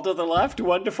to fall to the left,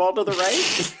 one to fall to the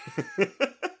right.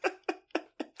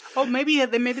 Oh, maybe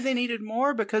they needed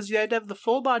more because you had to have the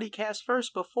full body cast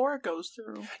first before it goes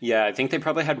through. Yeah, I think they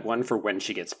probably had one for when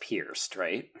she gets pierced,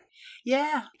 right?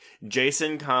 Yeah.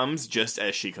 Jason comes just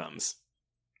as she comes.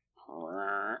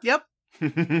 Yep.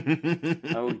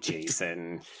 Oh,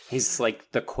 Jason. He's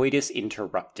like the coitus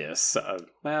interruptus of,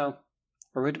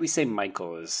 or would we say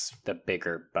Michael is the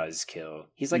bigger buzzkill?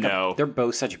 He's like they're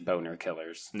both such boner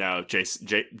killers. No,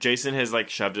 Jason has like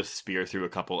shoved a spear through a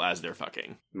couple as they're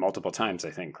fucking. Multiple times,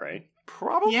 I think, right?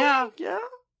 Probably. Yeah.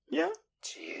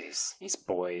 Jeez, these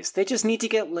boys, they just need to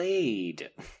get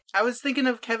laid. I was thinking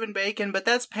of Kevin Bacon, but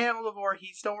that's Pamela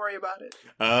Voorhees. Don't worry about it.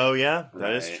 Oh, yeah,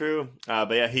 that is true.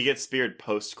 But yeah, he gets speared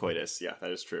post-coitus. Yeah,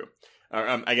 that is true.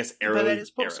 I guess arrowed. But that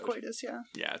is post-coitus, yeah.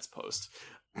 Yeah, it's post.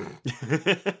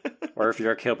 Or if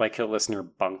you're a Kill by Kill listener,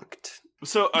 bunked.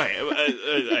 So, all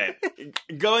right,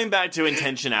 going back to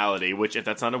intentionality, which if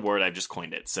that's not a word, I've just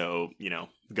coined it. So,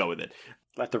 go with it.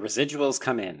 Let the residuals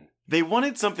come in. They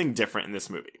wanted something different in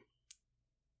this movie.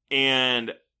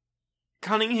 And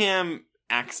Cunningham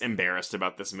acts embarrassed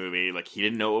about this movie. Like, he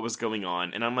didn't know what was going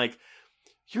on. And I'm like,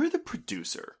 you're the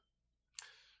producer.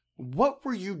 What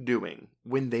were you doing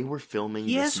when they were filming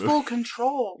this movie? He has full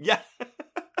control. Yeah.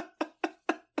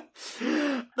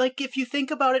 like, if you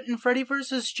think about it, in Freddy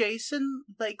vs. Jason,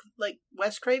 like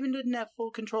Wes Craven didn't have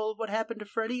full control of what happened to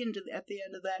Freddy at the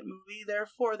end of that movie.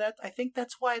 Therefore, I think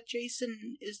that's why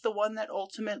Jason is the one that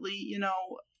ultimately, you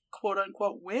know, quote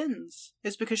unquote wins.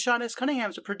 Is because Sean S.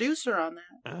 Cunningham's a producer on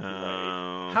that.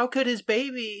 How could his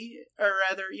baby, or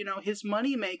rather, you know, his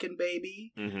money making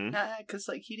baby, because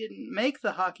like he didn't make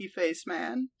the hockey face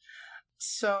man.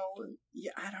 So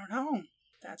yeah, I don't know.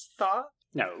 That's the thought.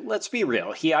 No, let's be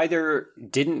real. He either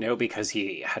didn't know because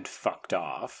he had fucked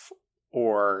off,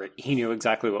 or he knew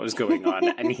exactly what was going on,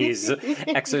 and he's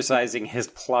exercising his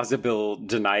plausible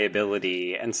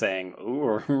deniability and saying,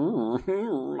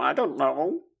 "Ooh, I don't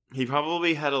know." He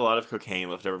probably had a lot of cocaine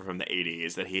left over from the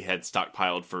 80s that he had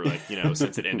stockpiled for, like, you know,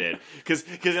 since it ended. Because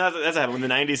that's what happened. When the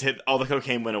 90s hit, all the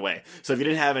cocaine went away. So if you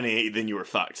didn't have any, then you were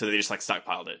fucked. So they just, like,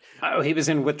 stockpiled it. Oh, he was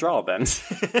in withdrawal then.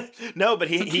 No, but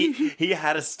he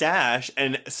had a stash.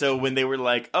 And so when they were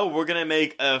like, oh, we're going to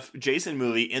make a Jason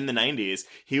movie in the 90s,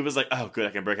 he was like, oh, good,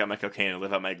 I can break out my cocaine and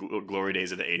live out my glory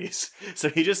days of the 80s. So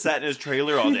he just sat in his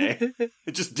trailer all day,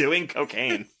 just doing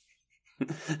cocaine.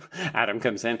 Adam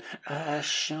comes in.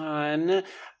 Sean,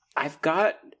 I've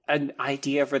got an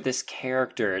idea for this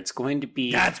character. It's going to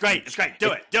be... Yeah, it's great. It's great.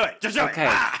 Do it. Just do it.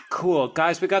 Okay, cool.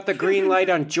 Guys, we got the green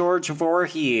light on George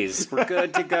Voorhees. We're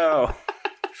good to go.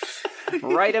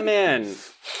 Write him in.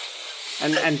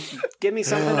 And give me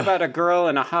something about a girl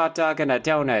and a hot dog and a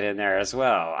donut in there as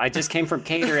well. I just came from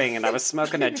catering and I was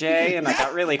smoking a J and I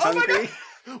got really hungry.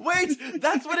 Wait,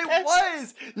 that's what it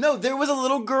was! No, there was a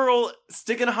little girl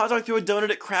sticking a hot dog through a donut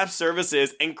at craft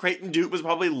services, and Creighton Duke was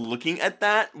probably looking at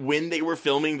that when they were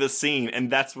filming the scene,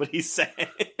 and that's what he said.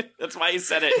 That's why he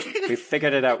said it. We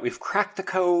figured it out. We've cracked the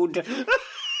code.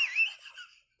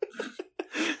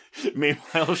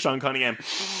 Meanwhile, Sean Cunningham.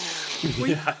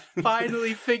 We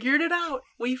finally figured it out.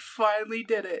 We finally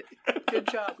did it. Good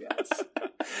job, guys.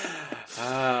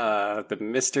 The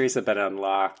mysteries have been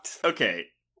unlocked. Okay.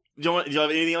 Do you have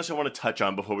anything else you want to touch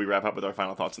on before we wrap up with our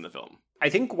final thoughts on the film? I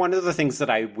think one of the things that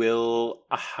I will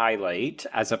highlight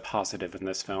as a positive in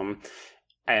this film,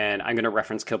 and I'm going to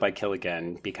reference Kill by Kill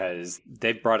again because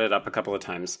they've brought it up a couple of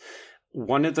times.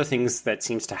 One of the things that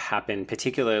seems to happen,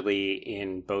 particularly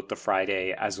in both the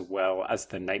Friday as well as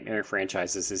the Nightmare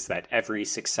franchises, is that every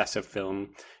successive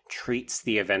film treats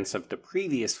the events of the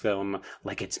previous film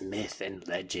like it's myth and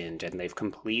legend, and they've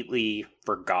completely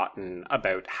forgotten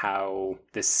about how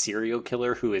this serial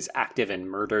killer who is active and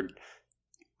murdered,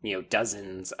 you know,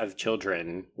 dozens of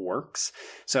children works.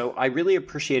 So I really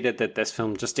appreciated that this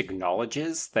film just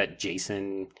acknowledges that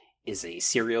Jason is a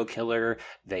serial killer.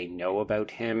 They know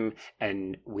about him,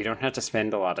 and we don't have to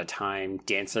spend a lot of time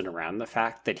dancing around the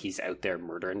fact that he's out there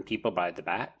murdering people by the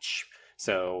batch.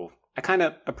 So I kind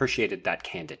of appreciated that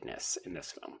candidness in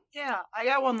this film. Yeah, I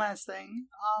got one last thing,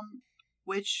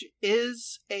 which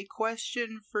is a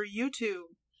question for you two.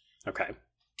 Okay.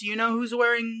 Do you know who's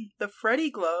wearing the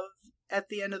Freddy glove at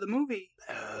the end of the movie?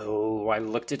 Oh, I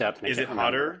looked it up. And is it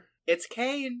Hodder? It's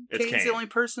Kane. Kane's Kane. the only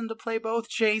person to play both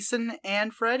Jason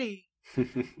and Freddy.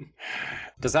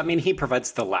 Does that mean he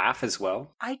provides the laugh as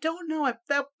well? I don't know.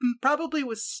 That probably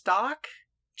was stock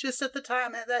just at the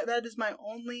time. That is my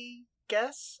only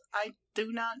guess. I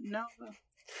do not know.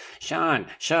 Sean,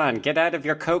 get out of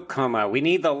your coke coma. We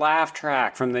need the laugh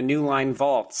track from the New Line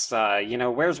Vaults.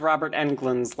 Where's Robert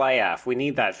Englund's laugh? We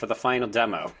need that for the final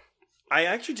demo. I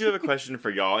actually do have a question for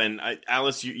y'all, and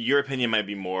Alice, your opinion might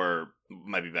be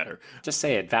better. Just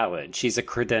say it valid. She's a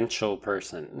credential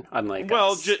person, unlike us.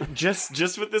 Well,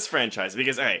 just with this franchise,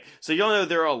 because, okay, so y'all know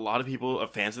there are a lot of people,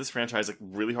 fans of this franchise, like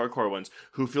really hardcore ones,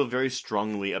 who feel very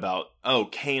strongly about,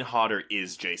 Kane Hodder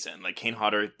is Jason. Like, Kane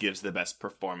Hodder gives the best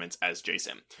performance as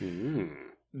Jason.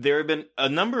 There have been a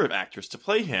number of actors to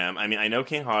play him. I mean, I know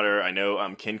Kane Hodder, I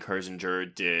know Ken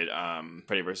Kirzinger did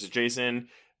Freddy vs. Jason,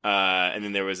 and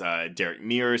then there was Derek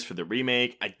Mears for the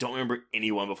remake. I don't remember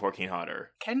anyone before Kane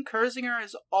Hodder. Ken Kirzinger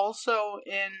is also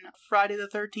in Friday the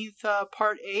 13th,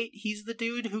 Part 8. He's the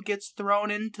dude who gets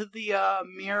thrown into the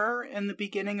mirror in the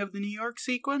beginning of the New York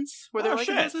sequence, where they're like,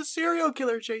 shit. There's a serial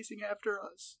killer chasing after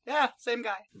us. Yeah, same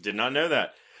guy. Did not know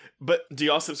that. But do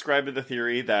y'all subscribe to the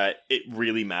theory that it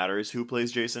really matters who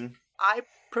plays Jason? I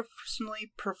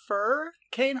personally prefer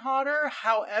Kane Hodder.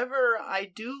 However, I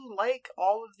do like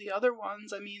all of the other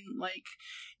ones. I mean, like,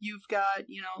 you've got,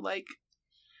 like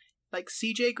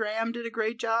CJ Graham did a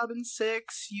great job in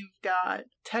 6. You've got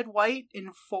Ted White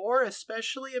in 4,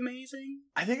 especially amazing.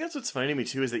 I think that's what's funny to me,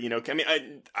 too, is that,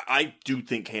 I do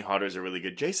think Kane Hodder is a really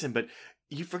good Jason, but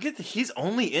you forget that he's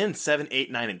only in 7,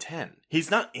 8, 9, and 10. He's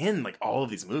not in, like, all of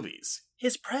these movies.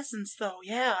 His presence, though,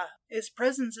 yeah. His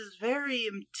presence is very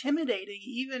intimidating,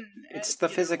 even... It's the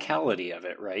physicality of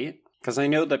it, right? Because I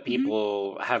know that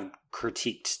people have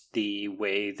critiqued the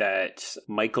way that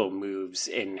Michael moves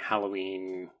in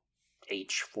Halloween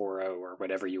H40 or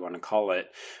whatever you want to call it,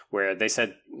 where they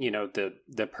said,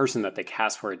 the person that they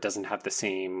cast for it doesn't have the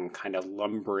same kind of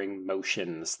lumbering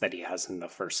motions that he has in the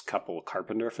first couple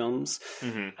Carpenter films.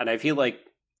 Mm-hmm. And I feel like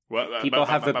people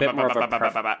have a bit more of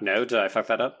a... No, did I fuck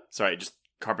that up? Sorry, just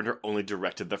Carpenter only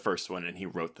directed the first one and he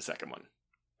wrote the second one.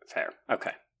 Fair.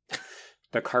 Okay.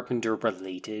 The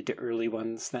Carpenter-related early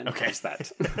ones, then? Okay. How's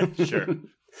that? Sure.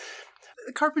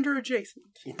 Carpenter adjacent.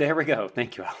 There we go.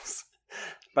 Thank you, Alice.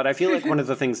 But I feel like one of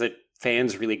the things that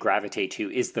fans really gravitate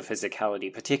to is the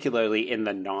physicality, particularly in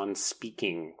the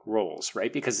non-speaking roles,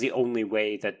 right? Because the only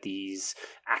way that these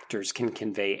actors can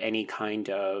convey any kind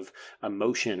of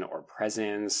emotion or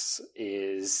presence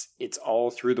is it's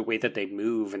all through the way that they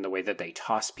move and the way that they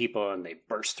toss people and they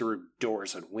burst through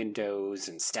doors and windows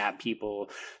and stab people.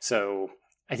 So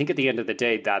I think at the end of the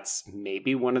day, that's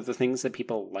maybe one of the things that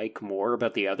people like more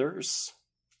about the others.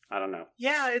 I don't know.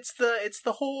 Yeah, it's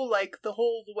the whole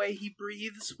way he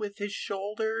breathes with his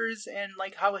shoulders and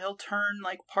like how he'll turn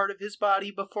like part of his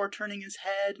body before turning his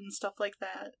head and stuff like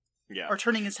that. Yeah. Or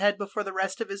turning his head before the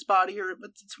rest of his body, or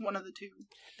it's one of the two.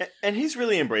 And he's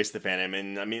really embraced the Phantom,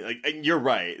 and I mean, like, you're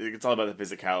right. It's all about the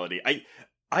physicality.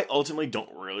 I ultimately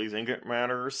don't really think it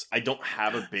matters. I don't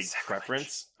have a big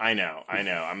preference. I know. I'm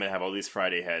gonna have all these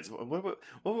Friday heads. What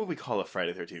would we call a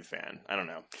Friday 13th fan? I don't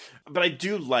know. But I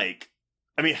do like...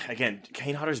 I mean, again,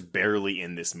 Kane Hodder's barely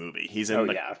in this movie. He's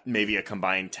in maybe a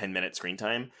combined 10-minute screen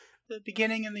time. The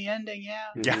beginning and the ending, yeah.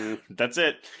 Yeah, that's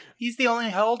it. He's the only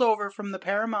holdover from the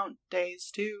Paramount days,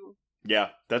 too. Yeah,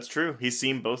 that's true. He's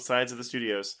seen both sides of the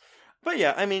studios. But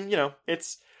yeah, I mean,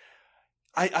 it's...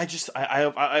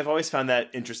 I've always found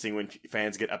that interesting when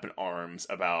fans get up in arms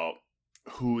about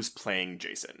who's playing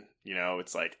Jason.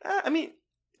 It's like, I mean,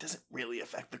 it doesn't really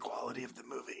affect the quality of the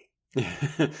movie.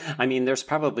 I mean, there's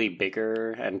probably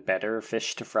bigger and better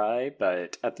fish to fry,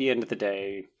 but at the end of the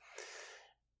day,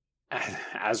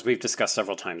 as we've discussed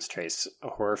several times, Trace,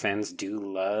 horror fans do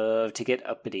love to get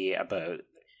uppity about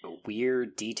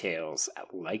weird details,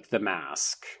 like the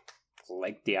mask,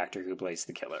 like the actor who plays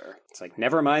the killer. It's like,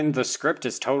 never mind, the script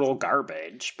is total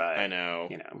garbage, but I know.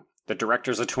 The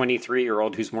director's a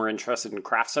 23-year-old who's more interested in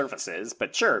craft services,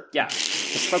 but sure, yeah,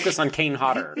 just focus on Kane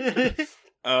Hodder.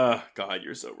 God,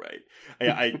 you're so right.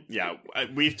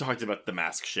 We've talked about the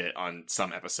mask shit on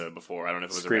some episode before. I don't know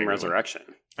if it was Scream Resurrection.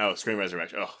 Oh, Scream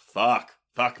Resurrection. Oh,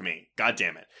 fuck me. God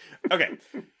damn it. Okay.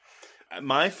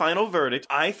 My final verdict.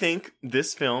 I think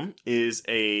this film is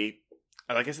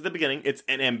like I said at the beginning, it's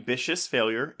an ambitious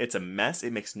failure. It's a mess.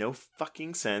 It makes no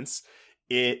fucking sense.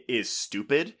 It is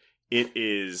stupid. It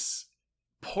is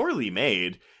poorly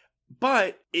made.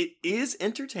 But it is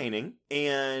entertaining,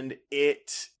 and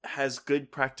it has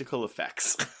good practical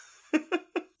effects.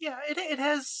 Yeah, it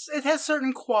has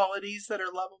certain qualities that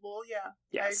are lovable. Yeah,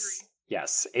 yes. I agree.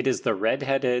 Yes, it is the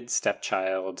redheaded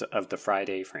stepchild of the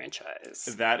Friday franchise.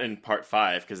 That and Part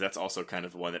 5, because that's also kind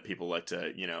of the one that people like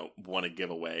to, want to give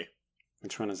away.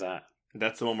 Which one is that?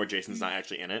 That's the one where Jason's not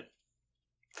actually in it.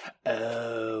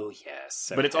 Oh, yes.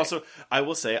 Okay. But it's also, I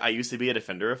will say, I used to be a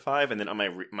defender of 5, and then on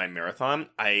my marathon,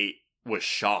 I was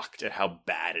shocked at how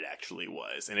bad it actually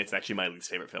was. And it's actually my least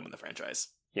favorite film in the franchise.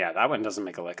 Yeah, that one doesn't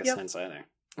make a lick of sense either.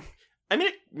 I mean,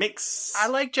 it makes... I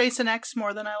like Jason X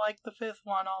more than I like the fifth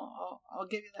one. I'll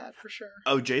give you that for sure.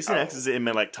 Oh, Jason X is in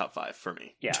my top 5 for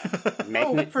me. Yeah.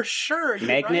 Magnet, for sure.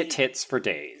 Magnet tits for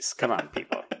days. Come on,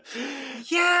 people.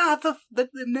 Yeah, the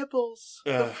nipples.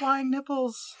 The flying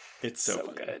nipples. It's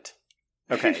so good.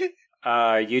 Okay.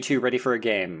 You two ready for a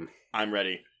game? I'm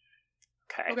ready.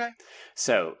 Okay.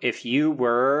 So, if you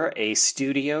were a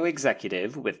studio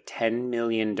executive with $10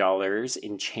 million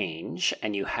in change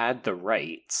and you had the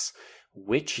rights,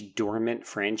 which dormant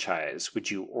franchise would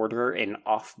you order an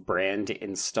off-brand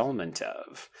installment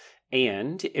of?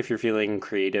 And if you're feeling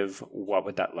creative, what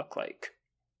would that look like?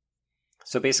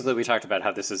 So basically, we talked about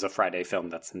how this is a Friday film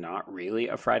that's not really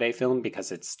a Friday film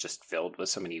because it's just filled with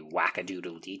so many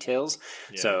wackadoodle details.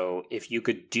 Yeah. So if you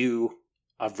could do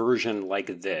a version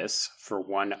like this for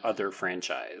one other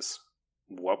franchise,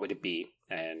 what would it be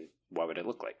and what would it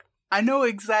look like? I know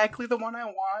exactly the one I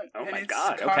want. Oh and my it's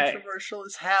God, controversial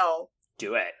as hell.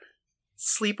 Do it.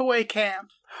 Sleepaway Camp.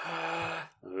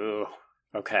 Ooh,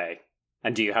 okay.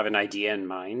 And do you have an idea in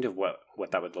mind of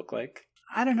what that would look like?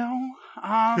 I don't know.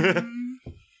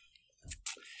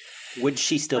 Would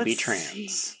she still be trans?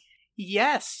 See.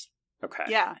 Yes. Okay.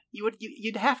 Yeah,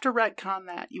 you'd have to retcon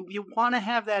that. You want to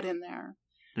have that in there.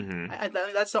 Mm-hmm.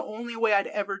 That's the only way I'd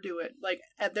ever do it. Like,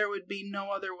 there would be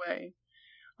no other way.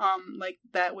 Like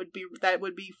that would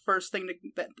be first thing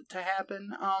to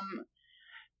happen.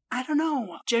 I don't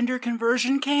know, gender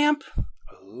conversion camp.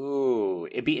 Ooh,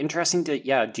 it'd be interesting to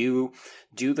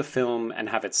do the film and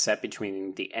have it set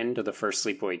between the end of the first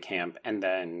sleepaway camp and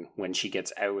then when she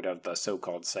gets out of the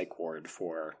so-called psych ward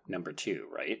for number 2,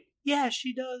 right? Yeah,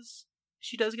 she does.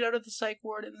 She does get out of the psych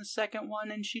ward in the second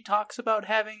one, and she talks about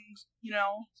having,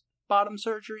 bottom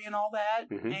surgery and all that,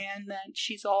 Mhm. and then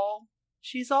she's all,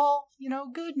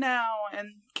 good now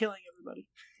and killing everybody.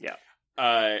 Yeah.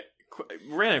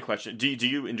 Random question: Do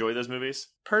you enjoy those movies?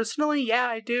 Personally, yeah,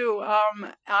 I do.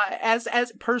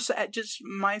 Just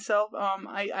myself,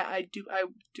 I do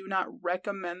not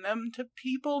recommend them to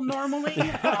people normally.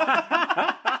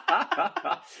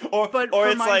 or for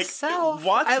it's myself, like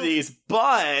watch these,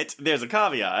 but there's a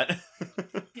caveat.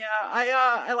 Yeah,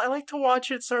 I like to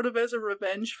watch it sort of as a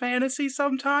revenge fantasy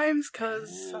sometimes,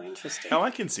 because Interesting. Oh,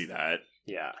 I can see that.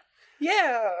 Yeah.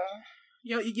 yeah.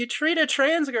 You treat a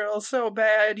trans girl so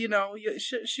bad,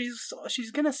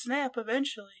 she's gonna snap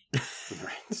eventually.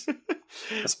 Right.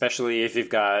 Especially if you've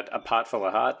got a pot full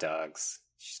of hot dogs.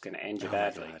 She's going to end you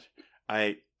badly.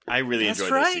 God. I really That's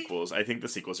enjoy right. those sequels. I think the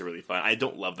sequels are really fun. I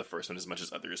don't love the first one as much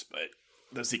as others, but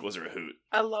the sequels are a hoot.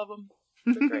 I love them.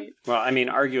 They're great. Well, I mean,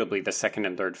 arguably the second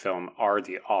and third film are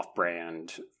the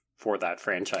off-brand for that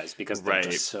franchise because they're Right.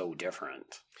 just so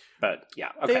different. But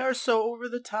yeah, okay. They are so over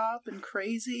the top and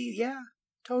crazy. Yeah,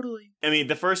 totally. I mean,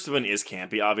 the first one is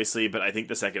campy, obviously, but I think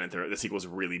the second and third, the sequels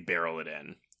really barrel it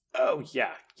in. Oh,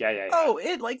 yeah. Oh,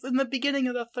 like in the beginning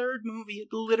of the third movie, it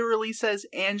literally says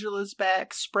Angela's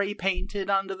back spray painted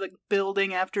onto the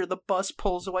building after the bus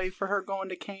pulls away for her going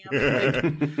to camp.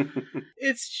 Like,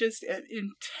 it's just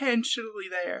intentionally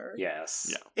there. Yes.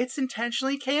 Yeah. It's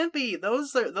intentionally campy.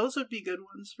 Those would be good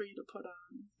ones for you to put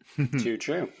on. Too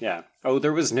true. Yeah. Oh,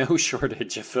 there was no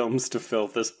shortage of films to fill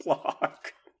this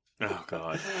block. Oh,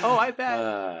 God. Oh, I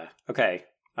bet. Okay.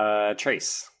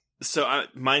 Trace. So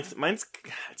mine's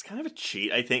it's kind of a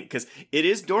cheat, I think, because it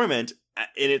is dormant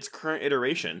in its current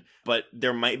iteration, but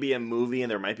there might be a movie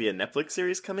and there might be a Netflix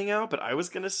series coming out, but I was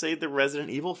going to say the Resident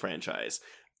Evil franchise.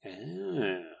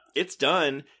 It's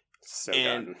done. So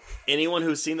And done. anyone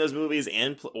who's seen those movies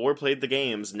or played the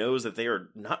games knows that they are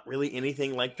not really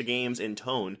anything like the games in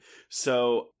tone.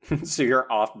 So So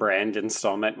your off-brand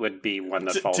installment would be one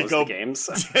that follows the games?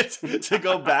 to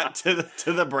go back to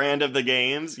the brand of the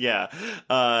games, yeah,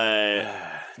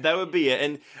 that would be it.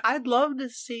 And I'd love to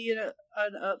see an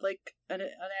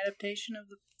adaptation of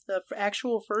the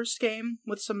actual first game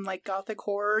with some like gothic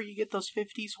horror. You get those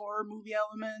 50s horror movie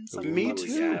elements. Like, Me Ooh, too.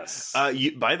 Yes.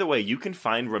 By the way, you can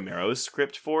find Romero's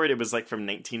script for it. It was like from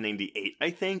 1998, I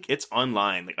think. It's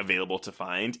online, like available to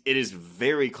find. It is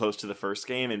very close to the first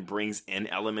game and brings in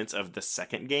elements of the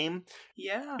second game.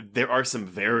 yeah, There are some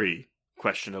very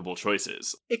questionable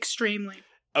choices. extremely.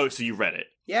 Oh, so you read it?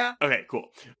 Yeah. Okay, cool.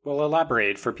 Well,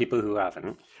 elaborate for people who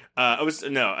haven't.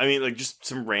 Just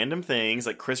some random things.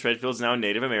 Like Chris Redfield's now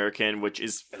Native American, which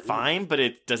is fine, but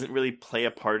it doesn't really play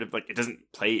a part of it doesn't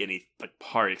play any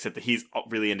part except that he's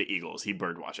really into eagles. He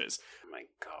bird watches. Oh my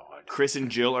God. Chris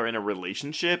and Jill are in a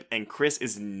relationship, and Chris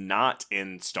is not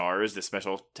in STARS, the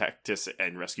Special Tactics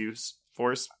and Rescue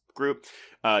Force group.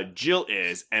 Jill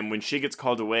is, and when she gets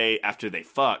called away after they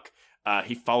fuck,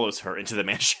 he follows her into the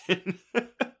mansion.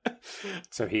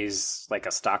 So he's like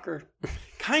a stalker?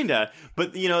 Kinda,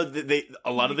 but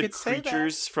a lot You of the could say that.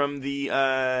 creatures from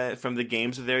the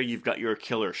games are there. You've got your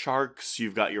killer sharks,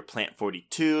 you've got your Plant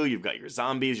 42, you've got your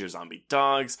zombies, your zombie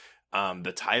dogs,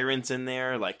 the tyrants in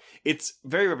there. Like, it's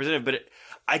very representative, but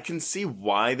I can see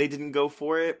why they didn't go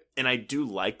for it, and I do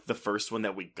like the first one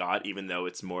that we got, even though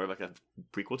it's more of like a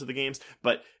prequel to the games.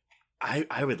 But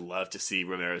I would love to see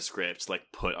Romero's script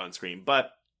put on screen,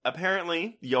 but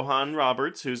apparently Johan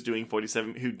Roberts, who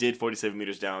did 47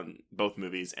 Meters Down, both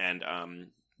movies, and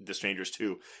The Strangers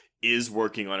 2, is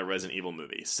working on a Resident Evil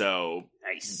movie. So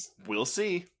Nice. we'll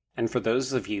see. And for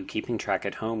those of you keeping track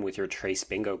at home with your Trace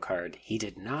bingo card, he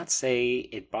did not say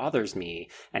it bothers me,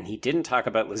 and he didn't talk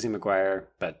about Lizzie McGuire,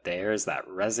 but there's that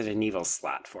Resident Evil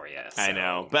slot for you. So. I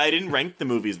know, but I didn't rank the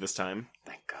movies this time.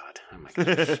 Thank God. Oh my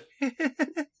gosh.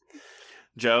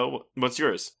 Joe, what's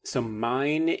yours? So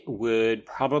mine would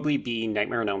probably be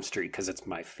Nightmare on Elm Street because it's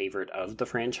my favorite of the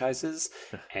franchises.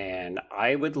 And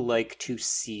I would like to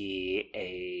see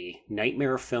a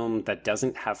Nightmare film that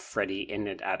doesn't have Freddy in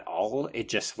it at all. It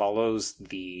just follows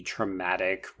the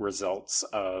traumatic results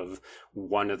of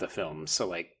one of the films. So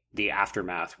like the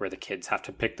aftermath where the kids have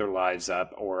to pick their lives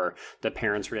up or the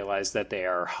parents realize that they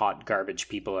are hot garbage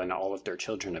people and all of their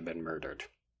children have been murdered.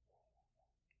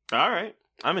 All right.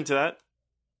 I'm into that.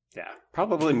 Yeah,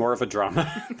 probably more of a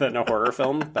drama than a horror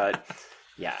film, but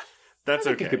yeah. That's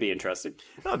I think okay. It could be interesting.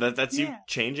 No, that's you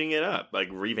changing it up, like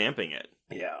revamping it.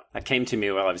 Yeah. That came to me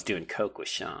while I was doing coke with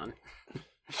Sean.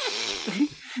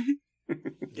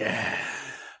 Yeah.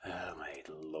 Oh, my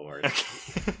lord.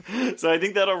 Okay. So I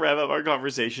think that'll wrap up our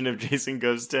conversation of Jason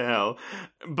Goes to Hell.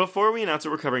 Before we announce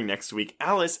what we're covering next week,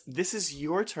 Alice, this is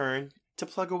your turn to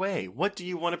plug away. What do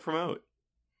you want to promote?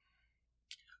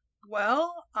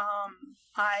 Well,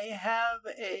 I have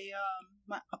a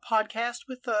podcast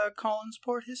with the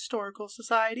Collinsport Historical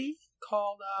Society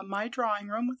called My Drawing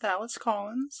Room with Alice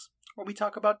Collins, where we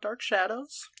talk about Dark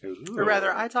Shadows. Ooh. Or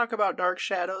rather, I talk about Dark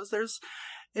Shadows.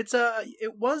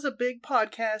 It was a big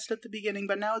podcast at the beginning,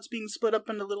 but now it's being split up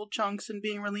into little chunks and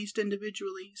being released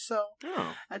individually. So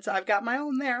I've got my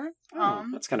own there.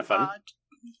 That's kind of fun.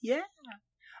 Yeah.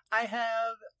 I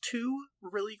have 2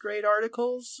 really great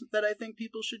articles that I think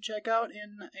people should check out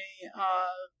in a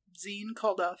zine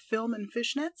called Film and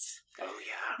Fishnets. Oh,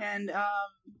 yeah. And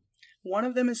one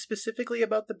of them is specifically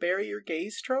about the bury your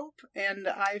gays trope, and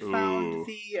I found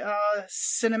the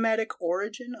cinematic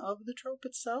origin of the trope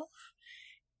itself.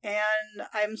 And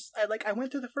I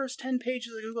went through the first 10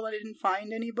 pages of Google and I didn't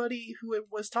find anybody who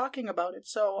was talking about it,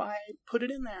 so I put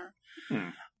it in there.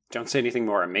 Don't say anything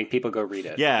more. Make people go read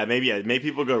it. Yeah, make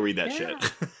people go read that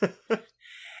shit.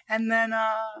 And then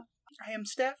I am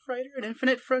staff writer at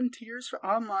Infinite Frontiers for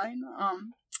online.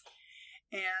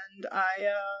 And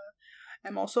I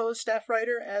am also a staff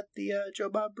writer at the Joe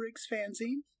Bob Briggs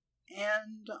fanzine.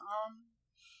 And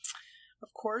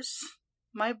of course,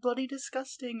 my Bloody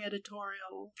Disgusting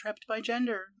editorial, Trapped by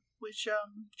Gender, which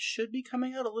should be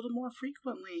coming out a little more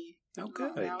frequently. Oh,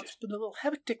 good. Now it's been a little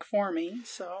hectic for me,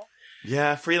 so...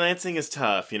 Yeah, freelancing is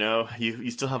tough, you know? You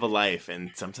still have a life,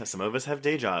 and sometimes some of us have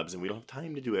day jobs, and we don't have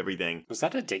time to do everything. Was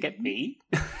that a dig at me?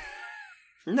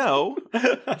 No.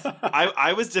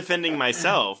 I was defending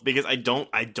myself, because I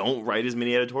don't write as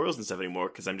many editorials and stuff anymore,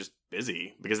 because I'm just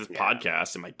busy, because it's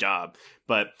podcasts and my job.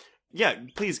 But... yeah,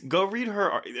 please go read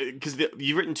her, because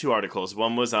you've written 2 articles.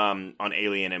 One was on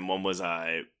Alien, and one was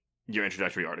your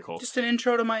introductory article. Just an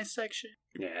intro to my section.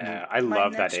 Yeah, I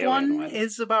love that Alien one. one.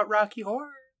 Is about Rocky Horror.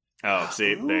 Oh,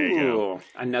 see, there you go.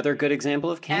 Another good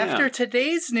example of camp. After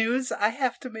today's news, I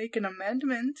have to make an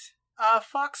amendment.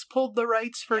 Fox pulled the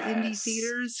rights for indie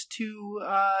theaters to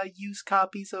use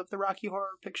copies of the Rocky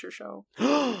Horror Picture Show.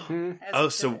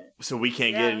 So we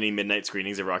can't get any midnight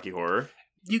screenings of Rocky Horror?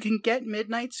 You can get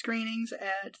midnight screenings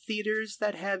at theaters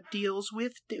that have deals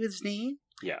with Disney,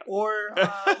 or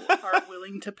are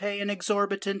willing to pay an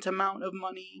exorbitant amount of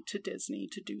money to Disney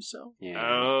to do so. Yeah.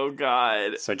 Oh,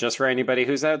 God. So just for anybody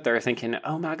who's out there thinking,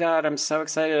 oh my God, I'm so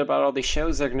excited about all these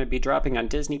shows that are going to be dropping on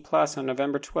Disney Plus on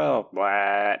November 12th.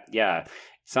 What? Yeah.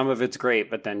 Some of it's great,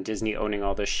 but then Disney owning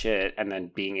all this shit and then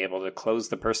being able to close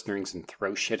the purse strings and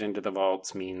throw shit into the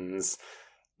vaults means...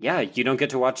 yeah, you don't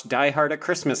get to watch Die Hard at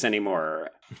Christmas anymore.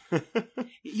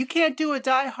 You can't do a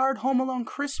Die Hard Home Alone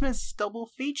Christmas double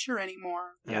feature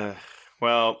anymore. Yeah.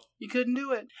 Well... you couldn't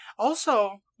do it.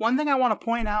 Also, one thing I want to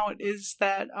point out is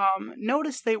that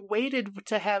notice they waited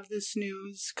to have this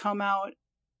news come out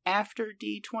after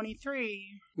D23.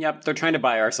 Yep, they're trying to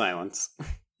buy our silence.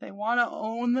 They want to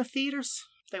own the theaters.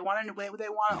 They want to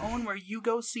own where you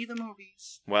go see the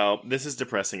movies. Well, this is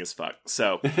depressing as fuck.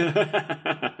 So,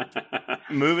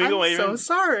 moving away from... I'm so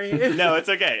sorry. No, it's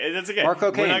okay. It's okay. More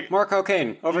cocaine. More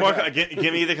cocaine. Over here.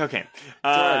 Give me the cocaine.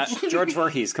 George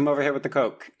Voorhees, come over here with the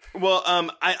coke. Well,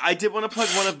 I did want to plug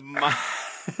one of my...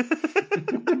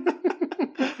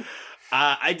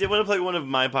 I did want to plug one of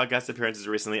my podcast appearances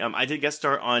recently. I did guest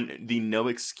star on the No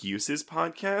Excuses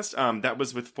podcast. That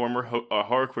was with former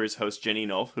Horror Queers host Jenny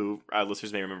Nolf, who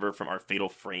listeners may remember from our Fatal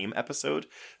Frame episode,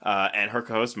 and her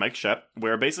co-host Mike Shep,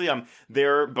 where basically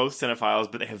they're both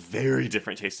cinephiles, but they have very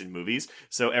different taste in movies.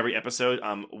 So every episode,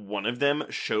 one of them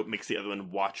makes the other one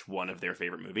watch one of their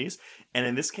favorite movies. And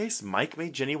in this case, Mike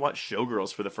made Jenny watch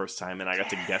Showgirls for the first time, and I got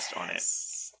to guest on it.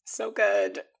 So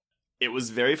good. It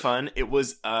was very fun. It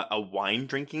was a wine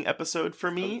drinking episode for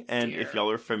me. And if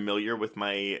y'all are familiar with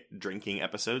my drinking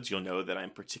episodes, you'll know that I'm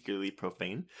particularly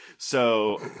profane.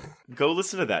 So go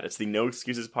listen to that. It's the No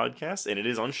Excuses podcast, and it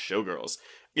is on Showgirls.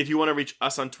 If you want to reach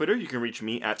us on Twitter, you can reach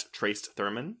me at Traced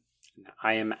Thurman.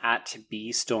 I am at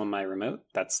B Stole My Remote.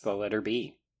 That's the letter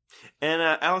B. And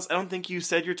Alice, I don't think you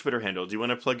said your Twitter handle. Do you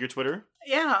want to plug your Twitter?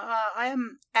 Yeah, I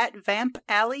am at Vamp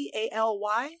Alley,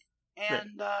 ALY.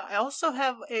 And I also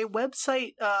have a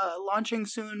website launching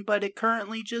soon, but it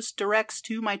currently just directs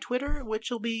to my Twitter,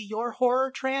 which will be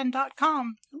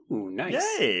yourhorrortran.com. Ooh, nice.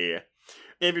 Yay!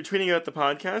 If you're tweeting out the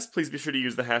podcast, please be sure to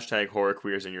use the hashtag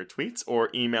HorrorQueers in your tweets,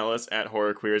 or email us at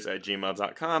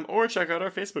horrorqueers@gmail.com, or check out our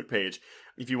Facebook page.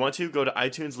 If you want to, go to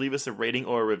iTunes, leave us a rating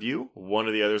or a review. One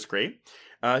or the other is great.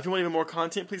 If you want even more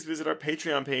content, please visit our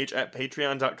Patreon page at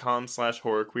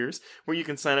patreon.com/horrorqueers, where you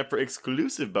can sign up for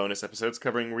exclusive bonus episodes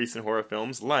covering recent horror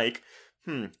films like...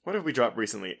 what have we dropped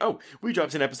recently? Oh, we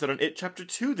dropped an episode on It Chapter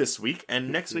 2 this week, and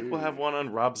next week we'll have one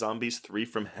on Rob Zombie's 3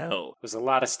 from Hell. There's a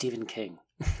lot of Stephen King.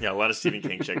 Yeah, a lot of Stephen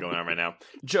King shit going on right now.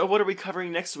 Joe, what are we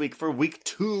covering next week for week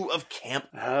 2 of camp?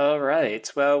 All right.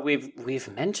 Well, we've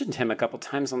mentioned him a couple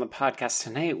times on the podcast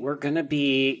tonight. We're going to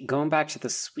be going back to the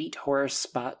sweet horror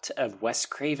spot of Wes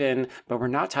Craven, but we're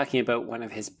not talking about one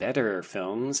of his better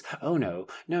films. Oh, no.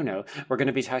 We're going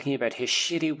to be talking about his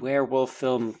shitty werewolf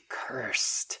film,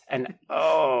 Cursed. And,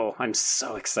 oh, I'm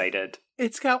so excited.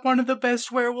 It's got one of the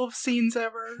best werewolf scenes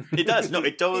ever. It does. No,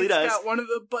 it totally does. It's got one of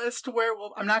the best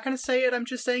werewolf. I'm not going to say it. I'm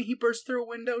just saying he burst through a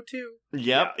window too. Yep.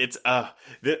 Yeah. It's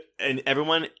and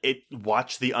everyone,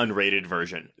 watch the unrated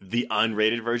version. The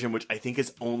unrated version, which I think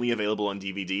is only available on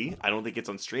DVD. I don't think it's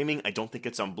on streaming. I don't think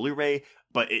it's on Blu-ray,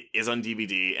 but it is on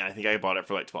DVD, and I think I bought it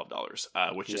for like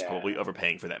 $12, which is probably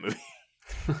overpaying for that movie.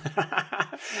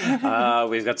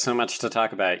 We've got so much to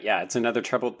talk about. Yeah, it's another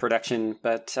troubled production,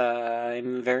 but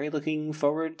I'm very looking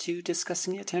forward to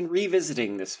discussing it and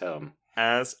revisiting this film.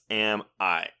 As am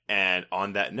I. And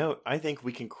on that note, I think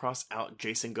we can cross out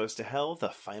Jason Goes to Hell the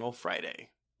final Friday.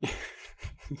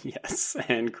 Yes,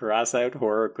 and cross out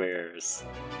Horror Queers.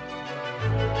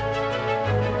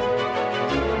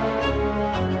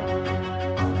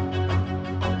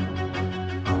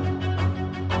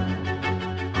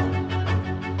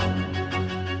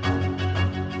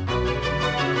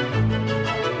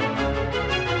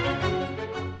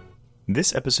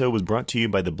 This episode was brought to you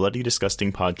by the Bloody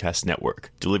Disgusting Podcast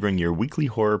Network, delivering your weekly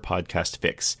horror podcast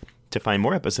fix. To find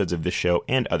more episodes of this show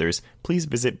and others, please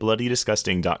visit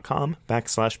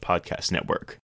bloodydisgusting.com/podcast network.